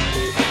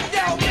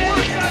 Yo, man.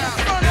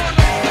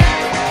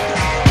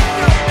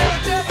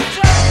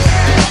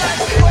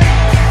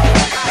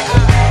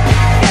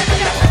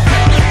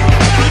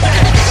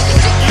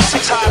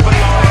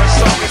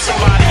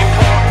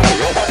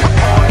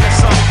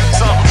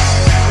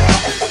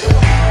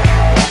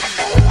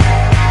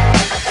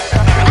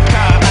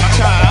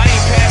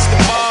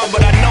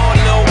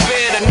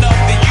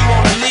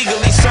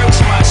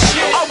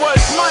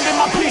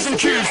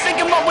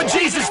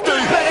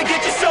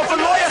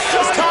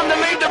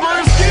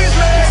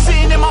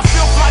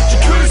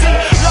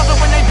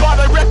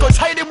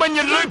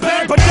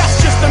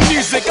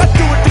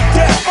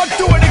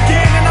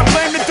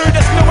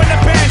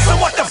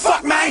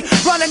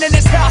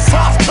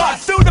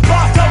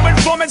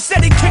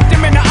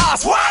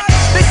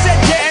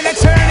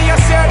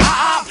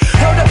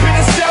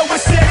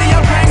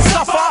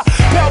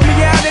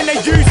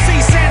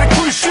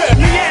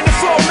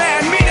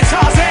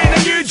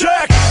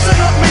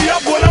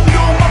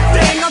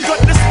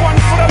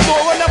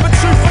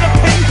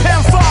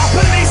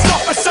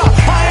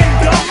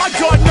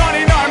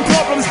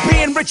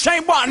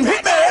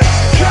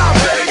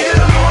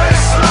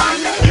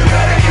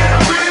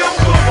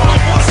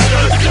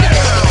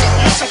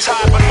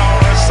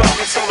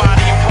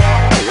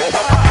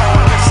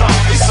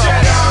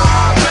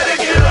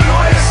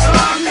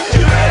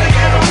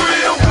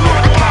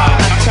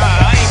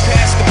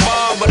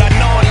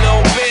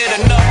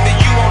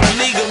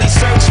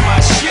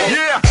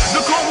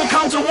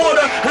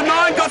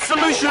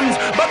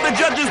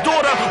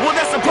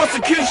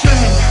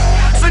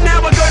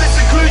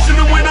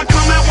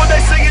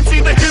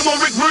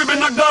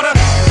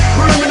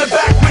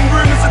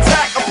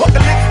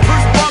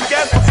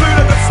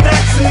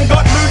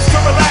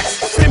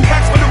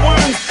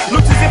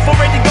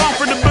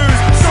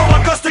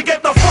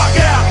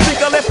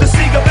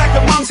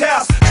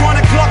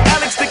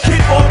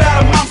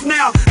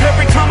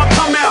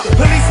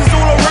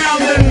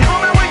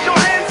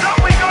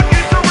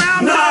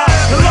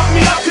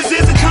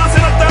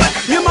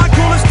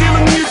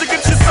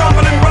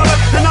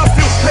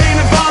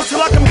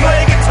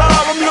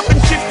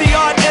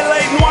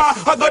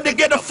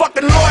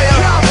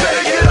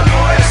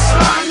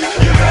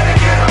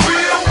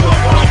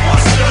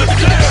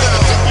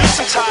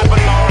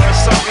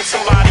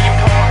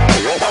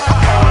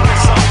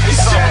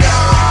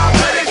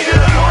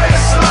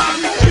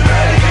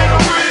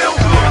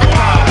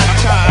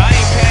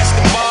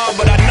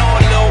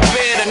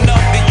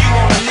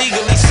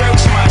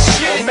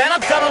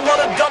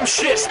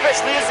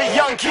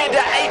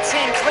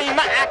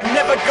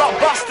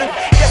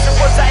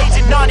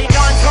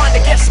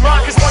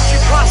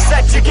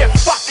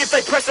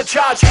 they press a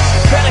charge.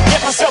 Better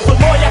get myself a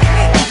lawyer.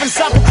 Even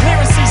sample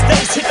clearance these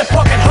days hit the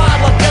pocket hard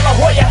like De La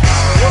Hoya.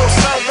 Well,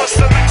 son, what's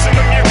the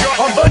maximum you got?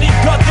 I've only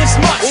got this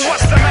much. Well,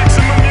 what's the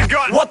maximum you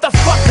got? What the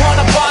fuck kind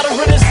of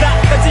bartering is that?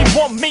 Does he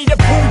want me to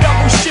pull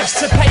double shifts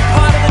to pay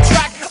part of the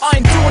track? I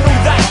ain't doing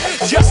all that,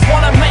 just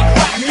wanna make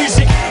rap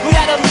music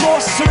without a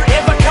lawsuit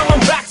ever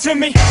coming back to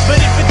me. But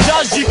if it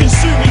does, you can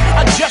sue me.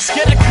 I just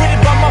get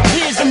acquitted by my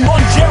peers and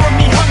Ron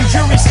Jeremy hung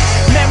juries.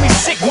 Man, we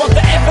sick, want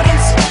the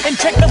evidence? And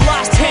check the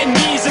last 10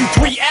 years and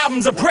 3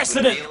 albums of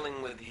precedent. What we're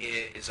dealing with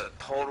here is a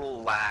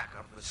total lack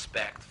of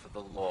respect for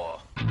the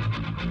law.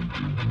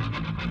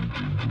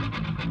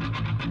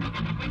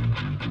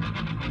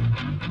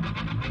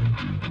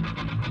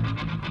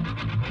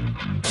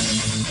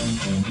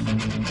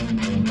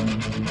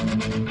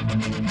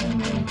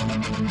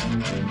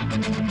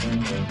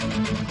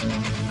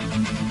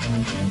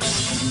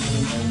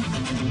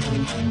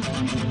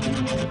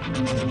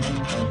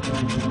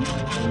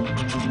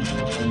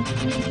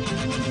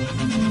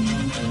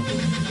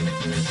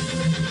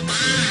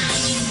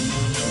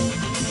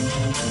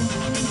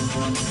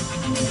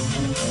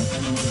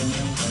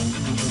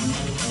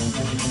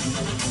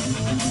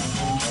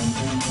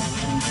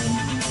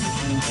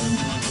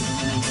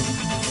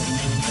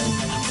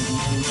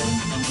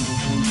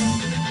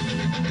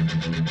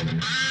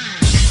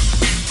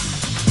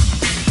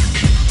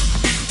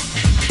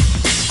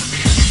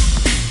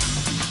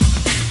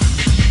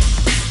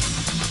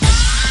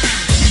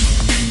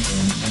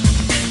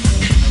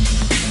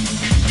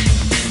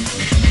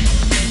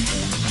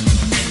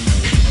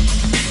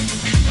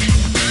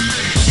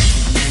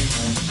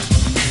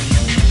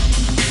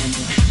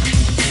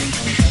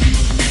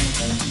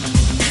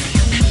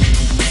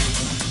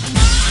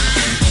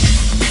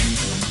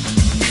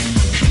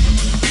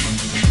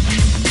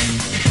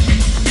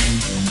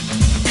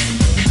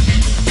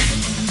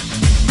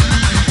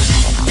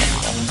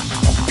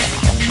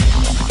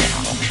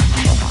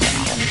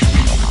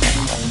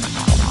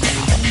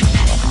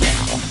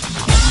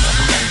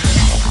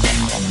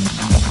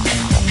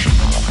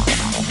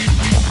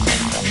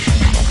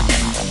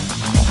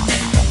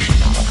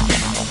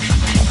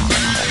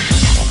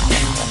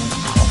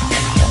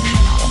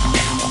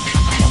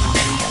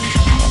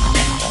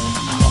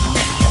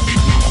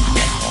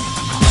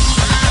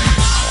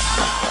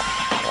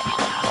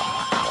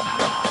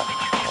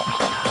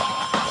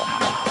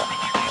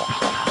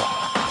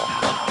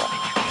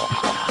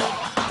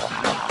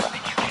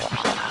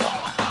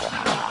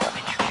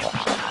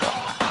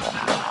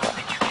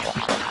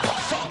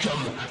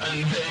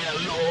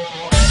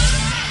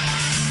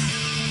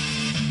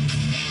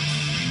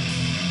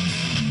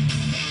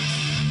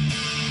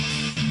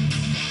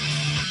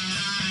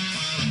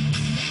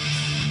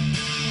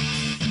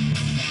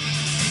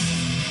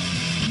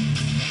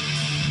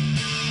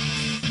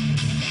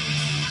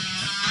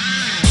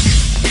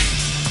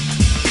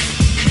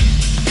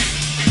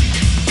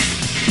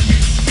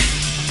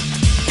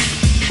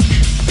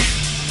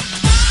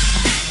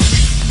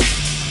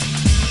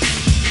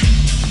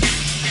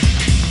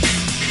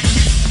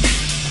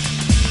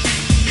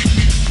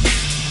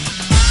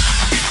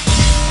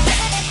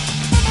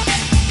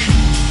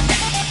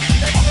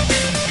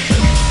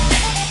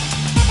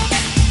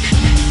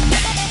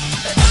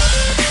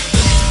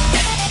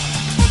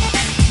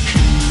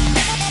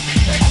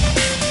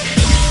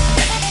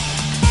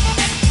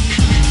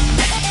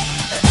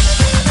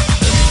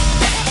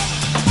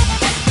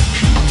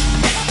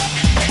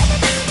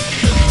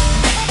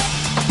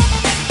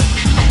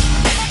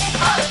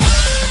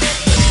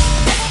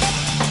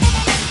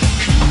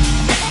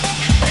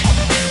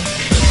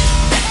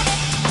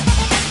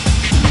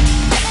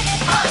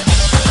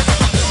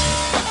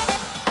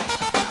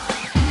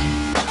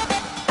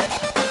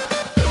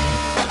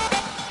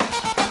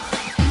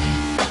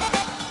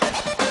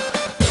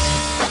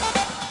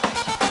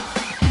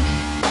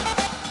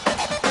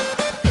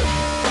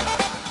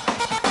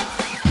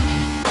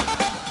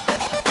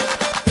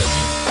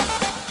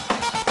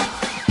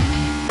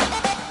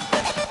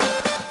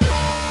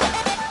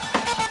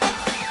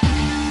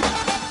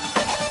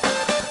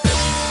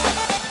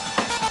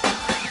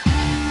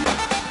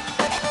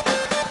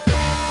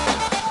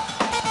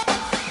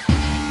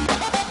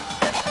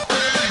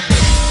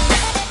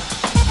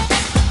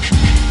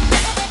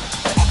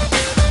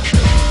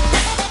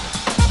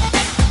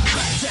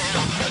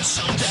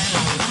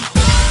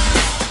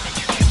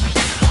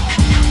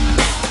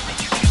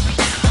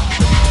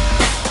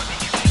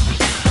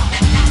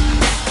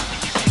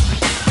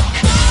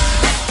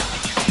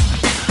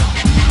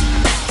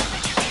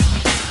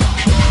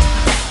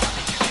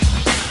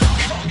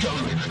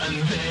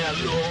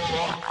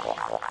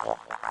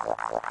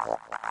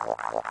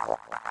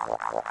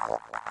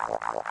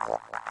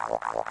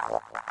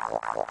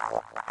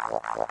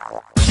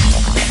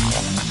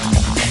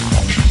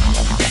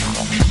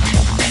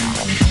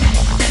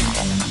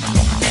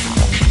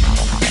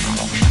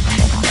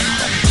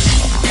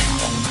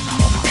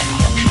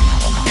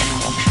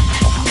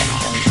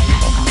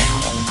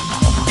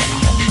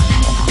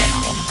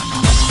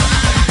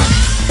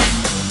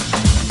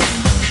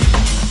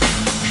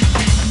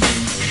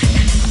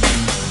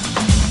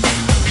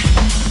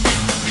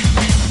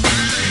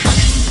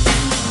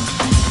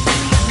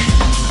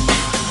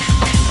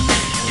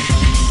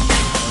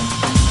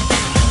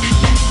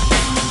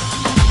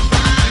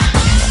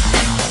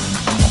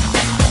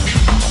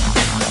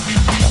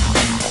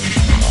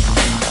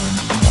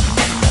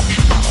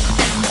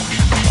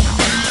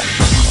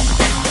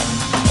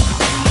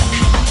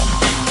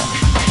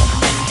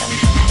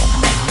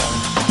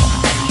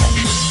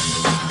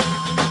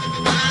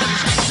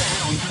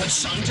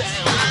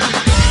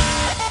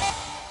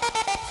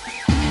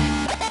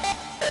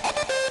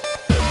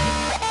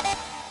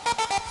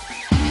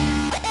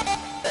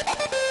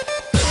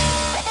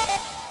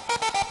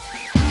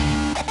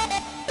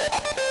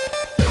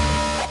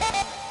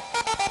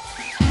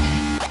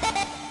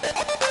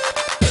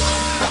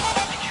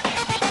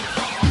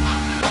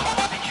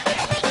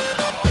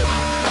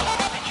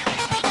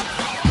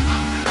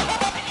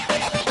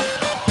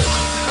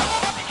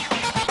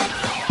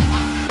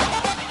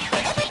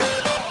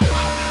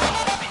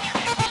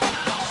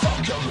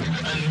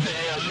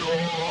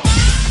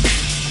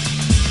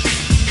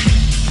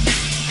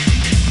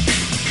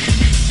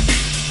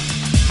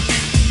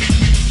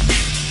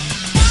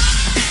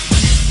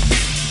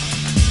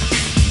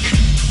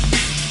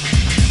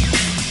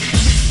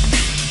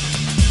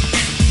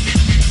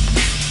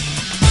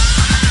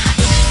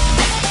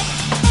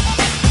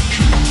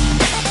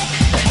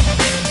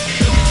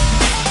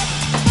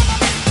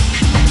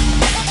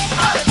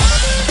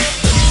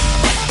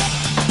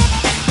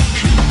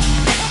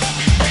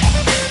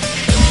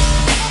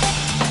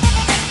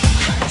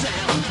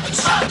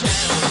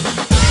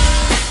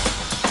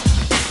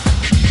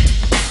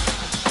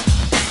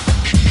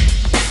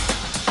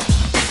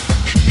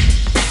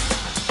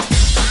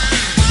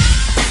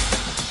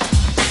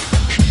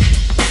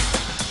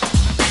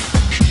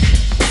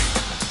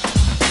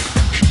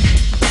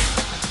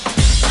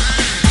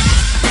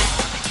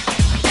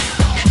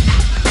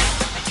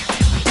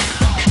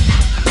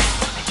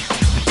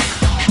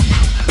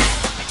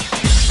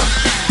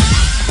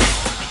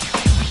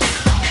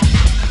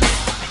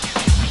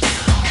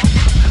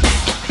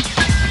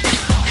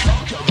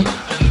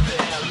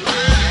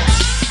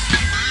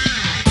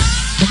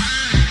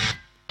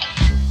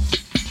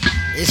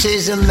 This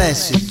is a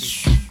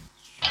message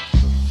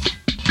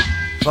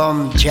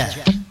from Jack.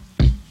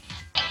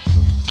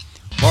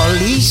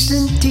 Police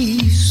and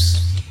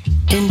thieves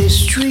in the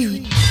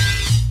street,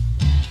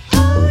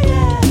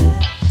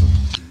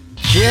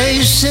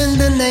 chasing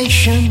the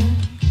nation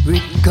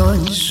with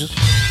guns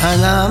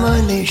and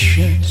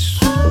ammunitions.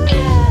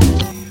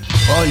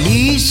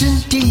 Police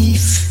and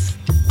thieves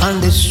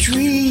on the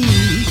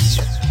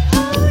streets,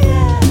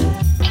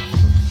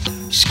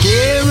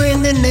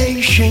 scaring the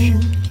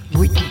nation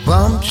with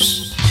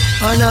bombs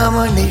and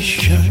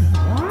ammunition.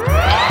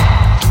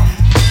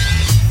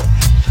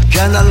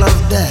 John, I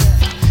love that,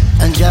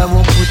 and John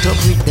won't put up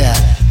with that.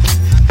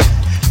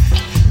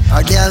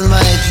 Or the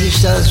Almighty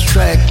shall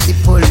strike the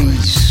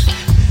police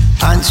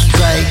and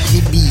strike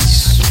the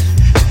beast.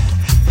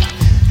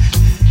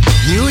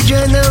 New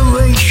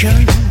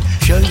generation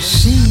shall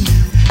see.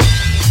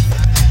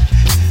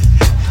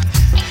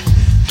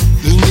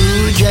 The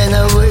new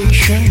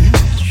generation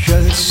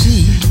shall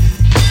see.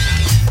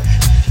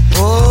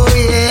 Oh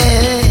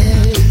yeah,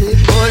 the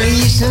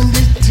police and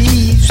the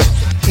thieves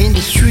in the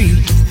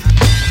street.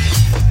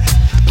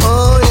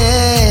 Oh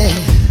yeah,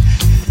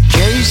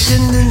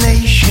 chasing the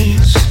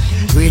nations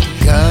with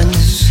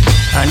guns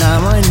and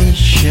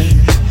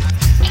ammunition.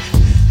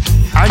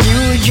 A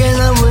new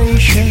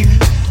generation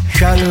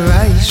shall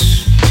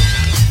rise.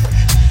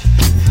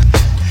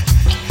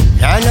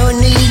 I don't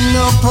need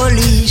no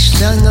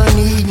police, I don't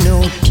need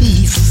no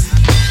thief.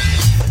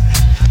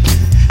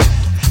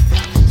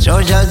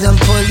 Soldiers and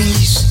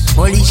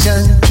police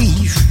and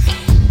thief.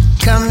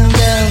 Come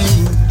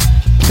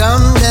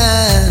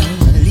down,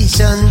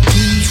 listen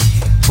thief,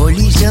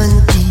 police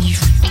and thief.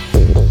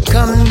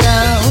 Come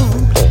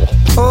down,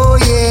 oh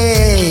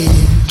yeah,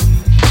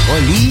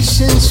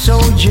 police and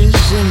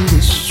soldiers in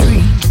the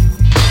street.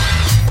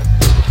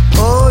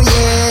 Oh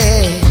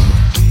yeah,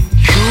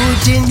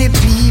 shooting the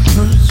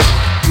people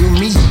you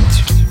meet.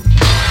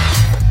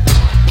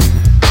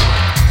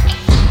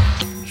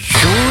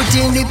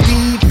 Shooting the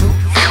people,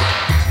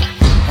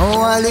 oh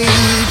while they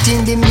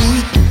eating the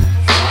meat.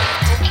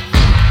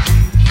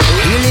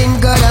 Killing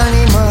God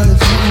animals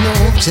with no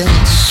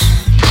sense.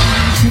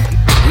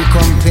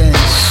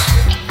 Recompense.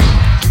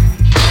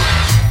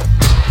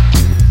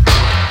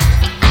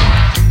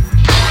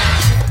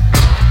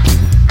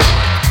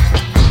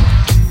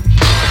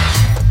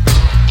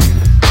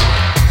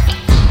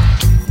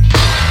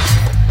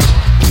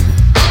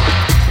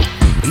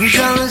 You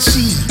shall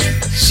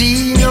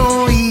see no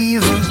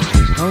evil,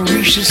 and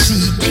we shall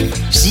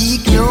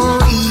seek no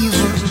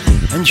evil,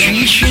 and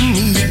she shall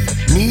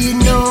need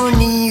no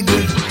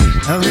needle,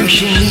 and we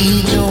shall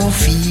need no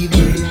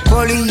feeble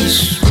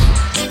police.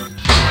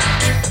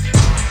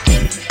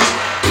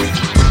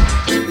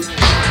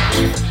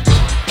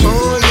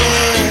 Oh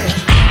yeah,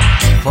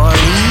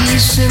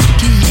 police and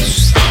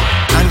thieves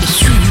on the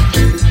street,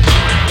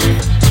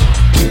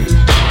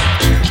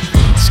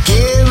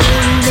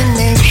 scaring the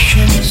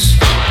nations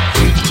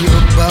with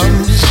your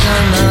bombs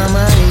and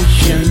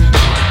ammunition.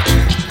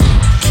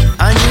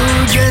 A new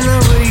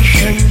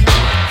generation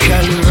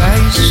shall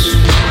rise.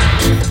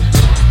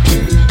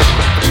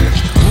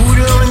 Who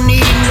don't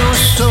need no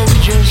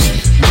soldiers,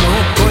 no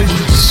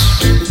police.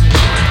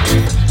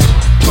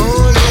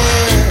 Oh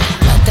yeah,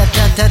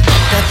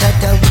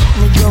 ta-ta-ta-ta-ta-ta-ta with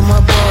me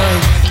drummer boy.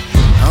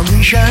 And we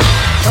shall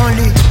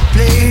only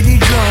play the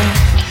drum.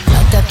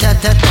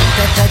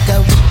 Ta-ta-ta-ta-ta-ta-ta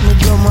with me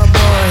drummer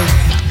boy.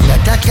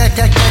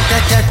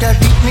 Ta-ta-ta-ta-ta-ta-ta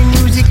with me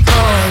music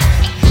boy.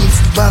 If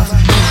buff,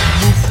 boof,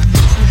 boof,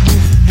 boof,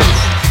 boof, boof.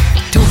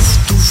 Toof,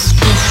 toof,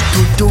 toof,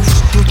 toof, toof,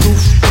 toof,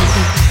 toof,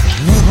 toof.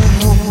 Woo, woo,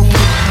 woo, woo.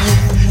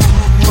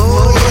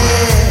 Oh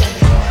yeah.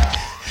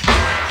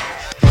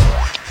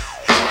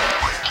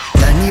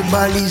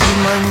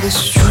 Cannibalism on the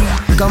street,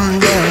 come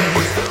down.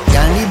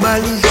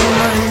 Cannibalism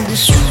on the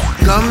street,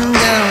 come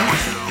down.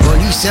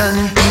 Police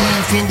and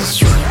thief in the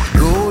street,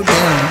 go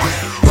down.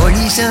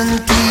 Police and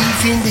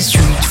thief in the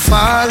street,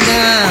 fall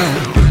down.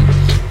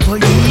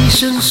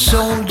 Police and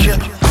soldier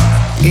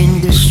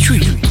in the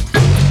street.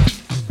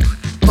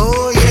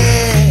 Oh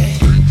yeah,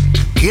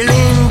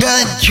 killing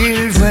the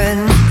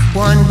children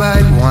one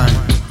by one.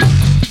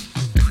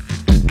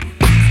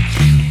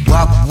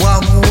 Wop,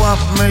 wop, wop,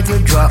 make you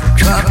drop,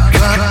 drop,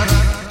 drop.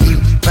 Hip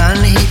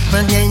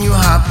and then you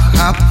hop,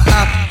 hop,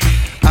 hop.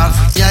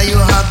 After you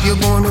hop, you're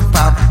gonna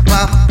pop,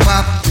 pop,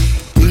 pop.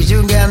 Please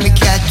don't get me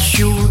catch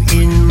you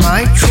in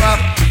my trap.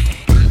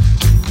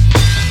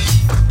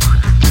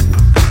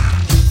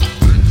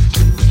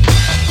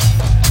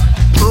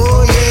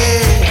 Oh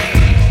yeah,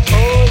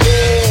 oh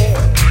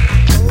yeah,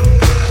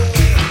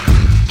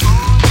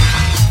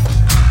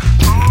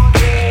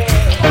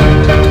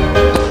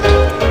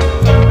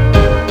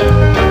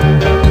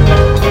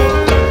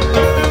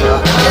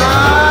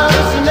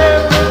 listen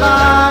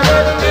everybody,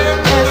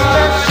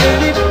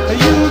 especially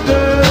you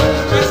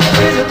girls.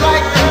 Is it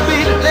right to be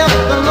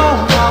left alone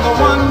while the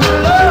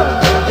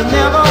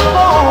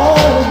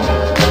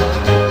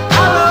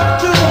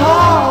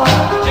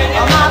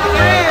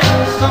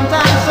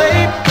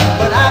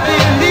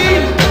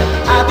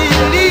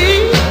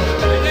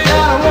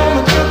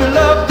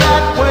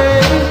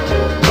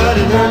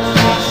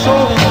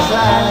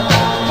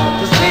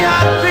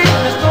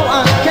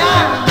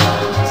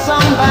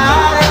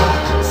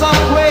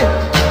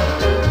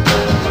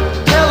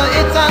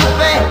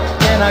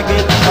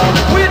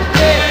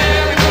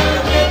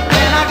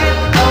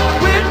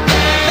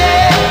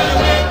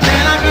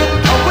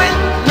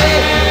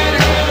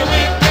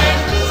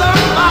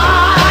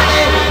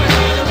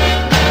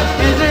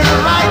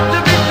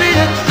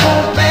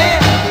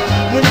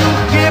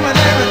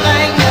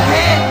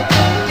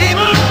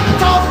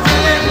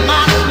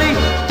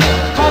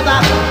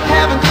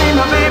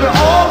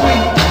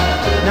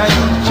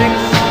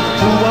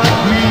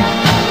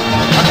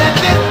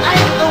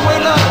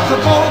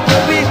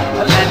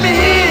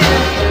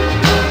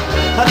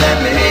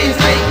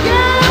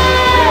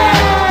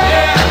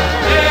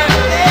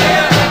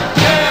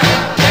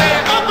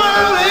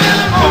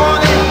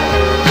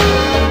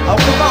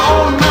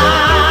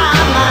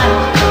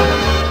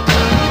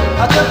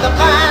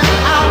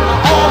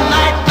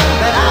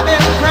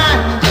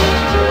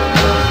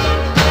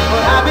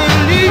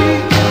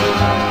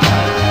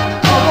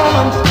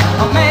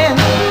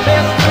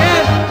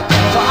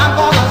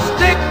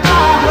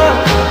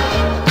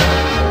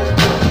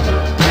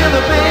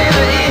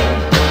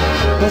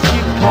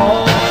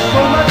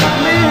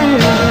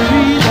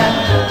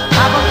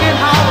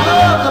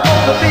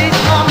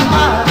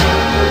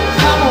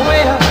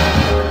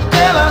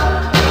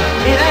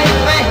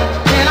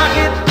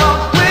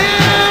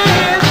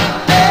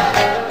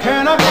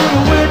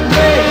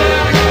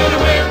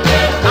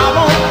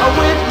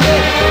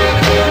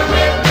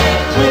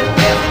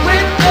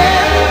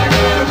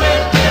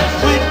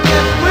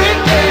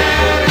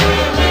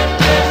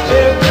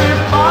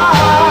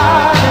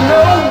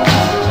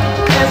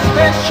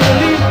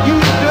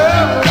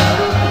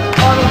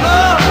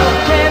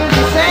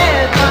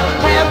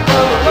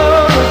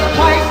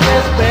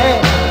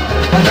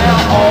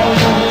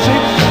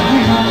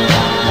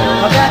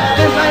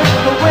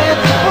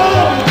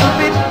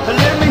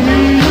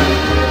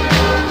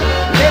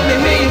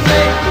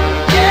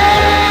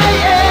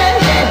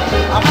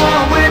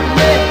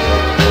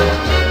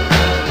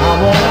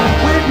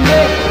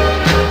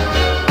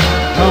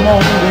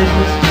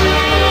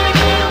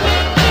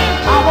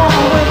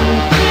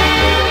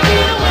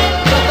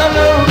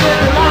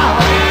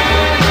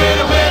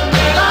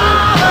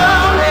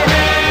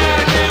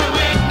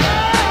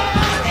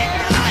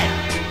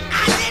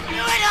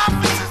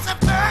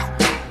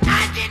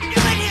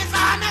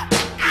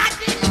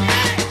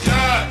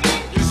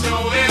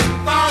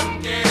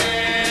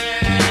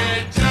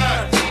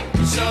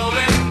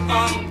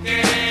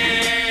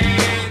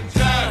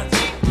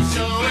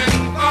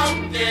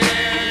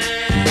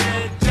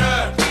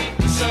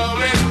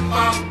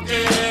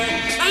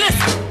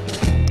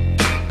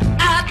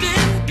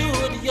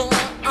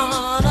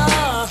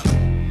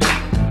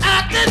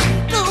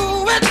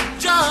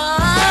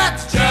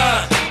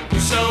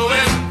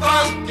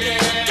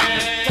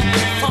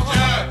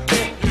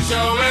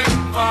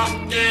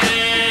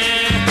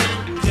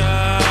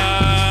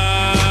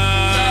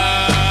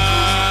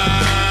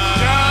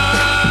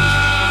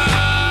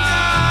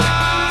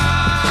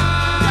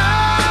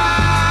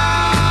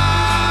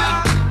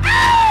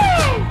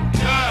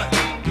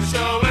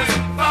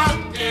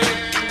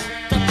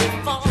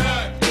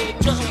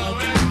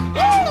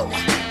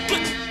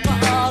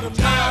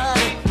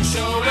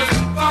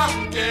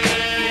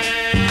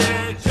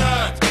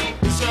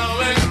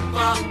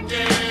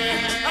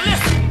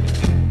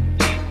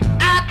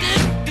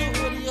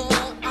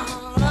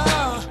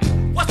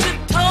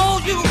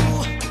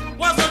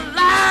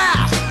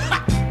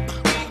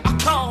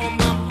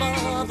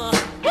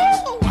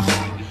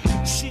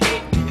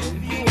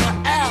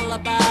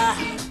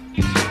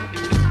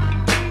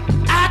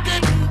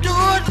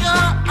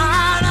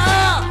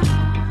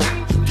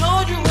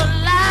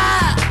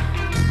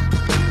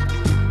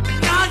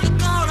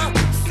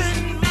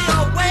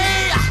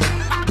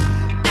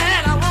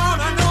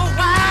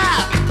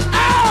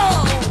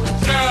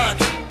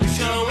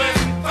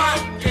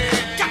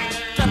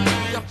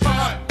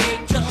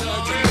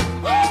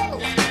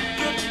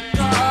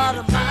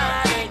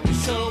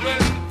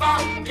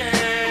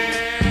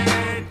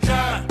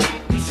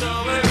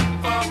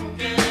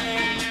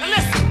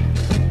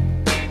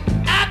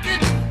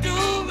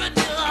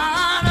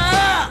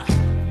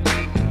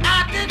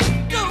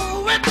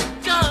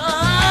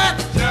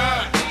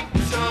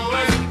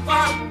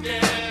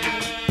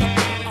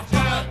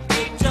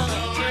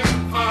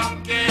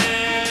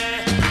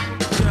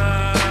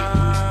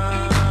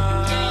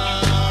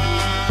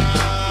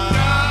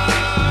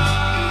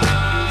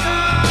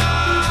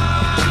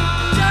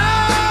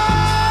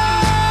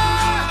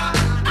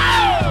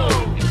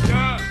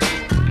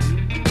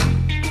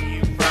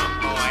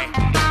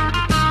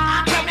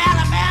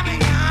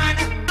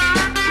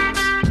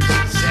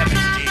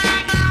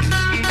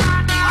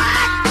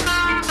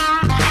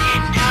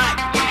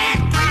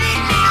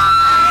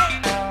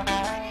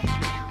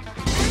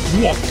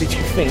What did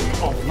you think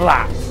of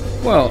that?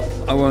 Well,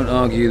 I won't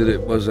argue that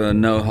it was a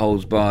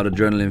no-holds-barred,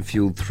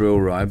 adrenaline-fueled thrill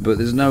ride, but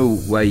there's no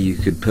way you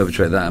could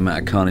perpetrate that amount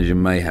of carnage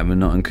and mayhem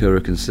and not incur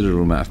a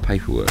considerable amount of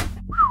paperwork.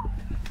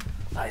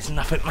 That is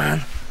nothing,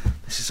 man.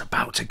 This is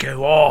about to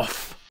go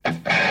off. There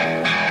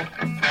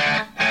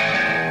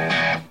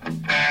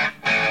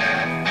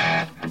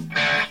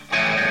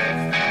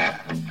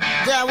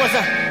was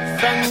a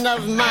friend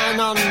of mine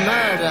on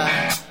murder,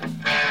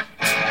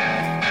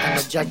 and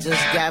the judge's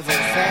gavel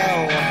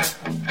fell.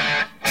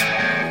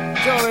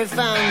 Jury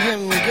found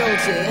him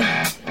guilty,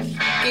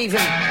 gave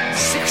him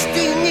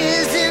 16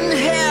 years in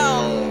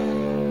hell.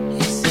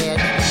 He said,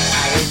 I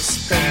ain't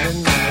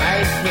spending my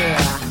life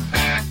here,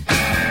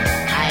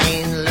 I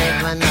ain't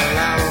living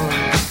alone,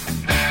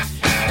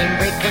 ain't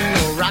breaking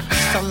no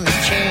rocks on the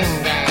chain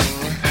gang,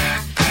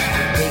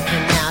 I'm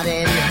breaking out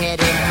and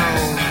heading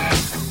home,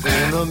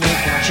 gonna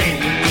make a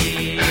chain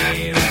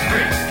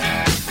break.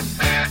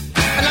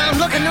 And I'm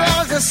looking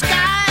towards the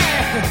sky,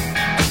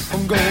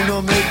 I'm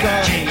gonna make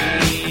a chain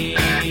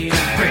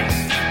break.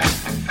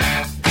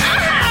 I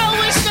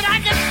wish that I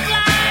could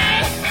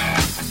fly,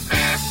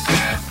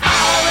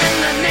 all in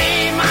the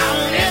name of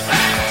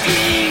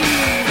liberty,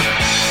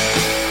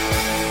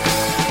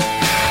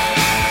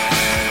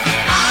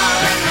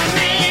 all in the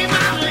name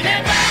of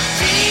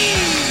liberty.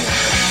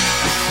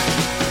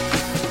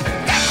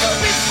 Got to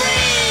be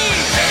free.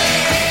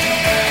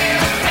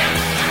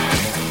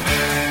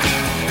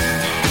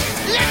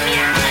 Let me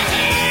out of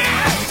here.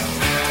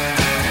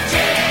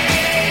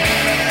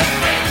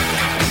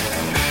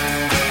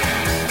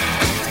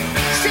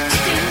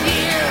 16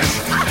 years.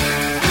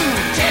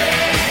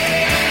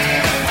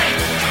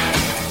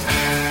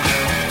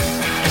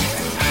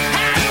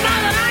 Had more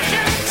than I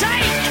can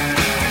take.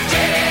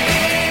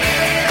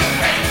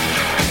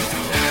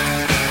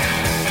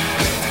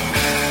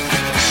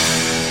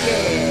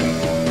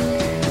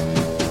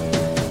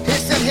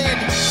 This had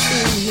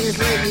seen his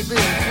lady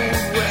being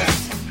fooled with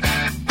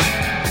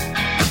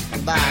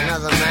by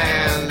another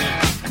man.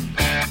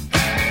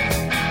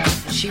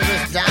 She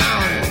was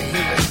down and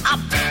he was up,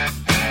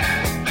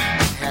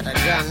 had a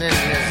gun in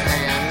his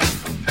hand.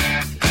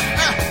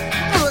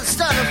 Bullets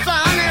started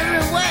flying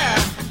everywhere.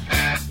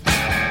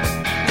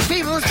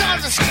 People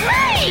started to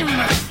scream.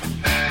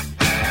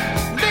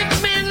 Big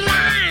men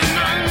lying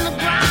on the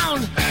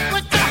ground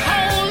with their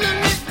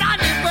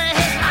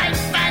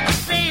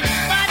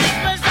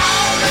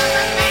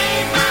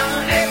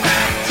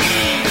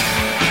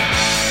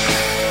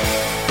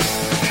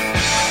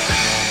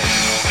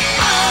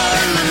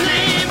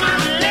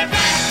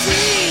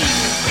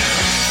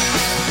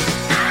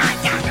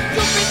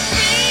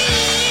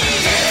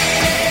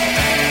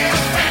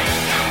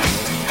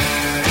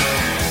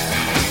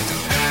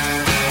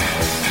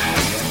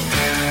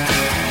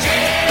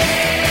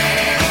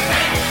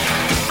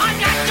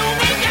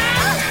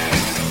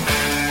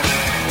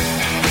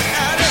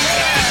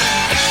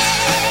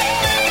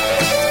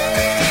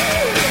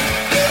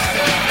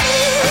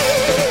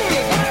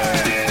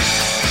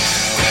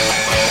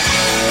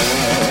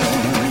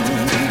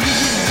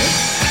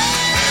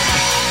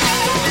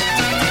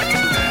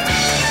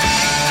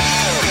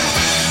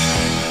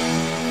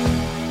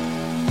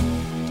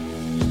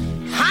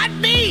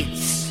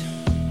beats.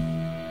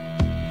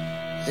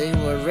 They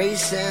were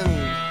racing.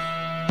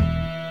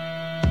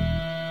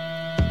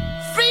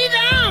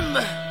 Freedom.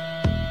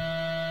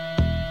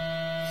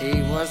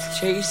 He was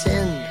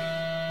chasing.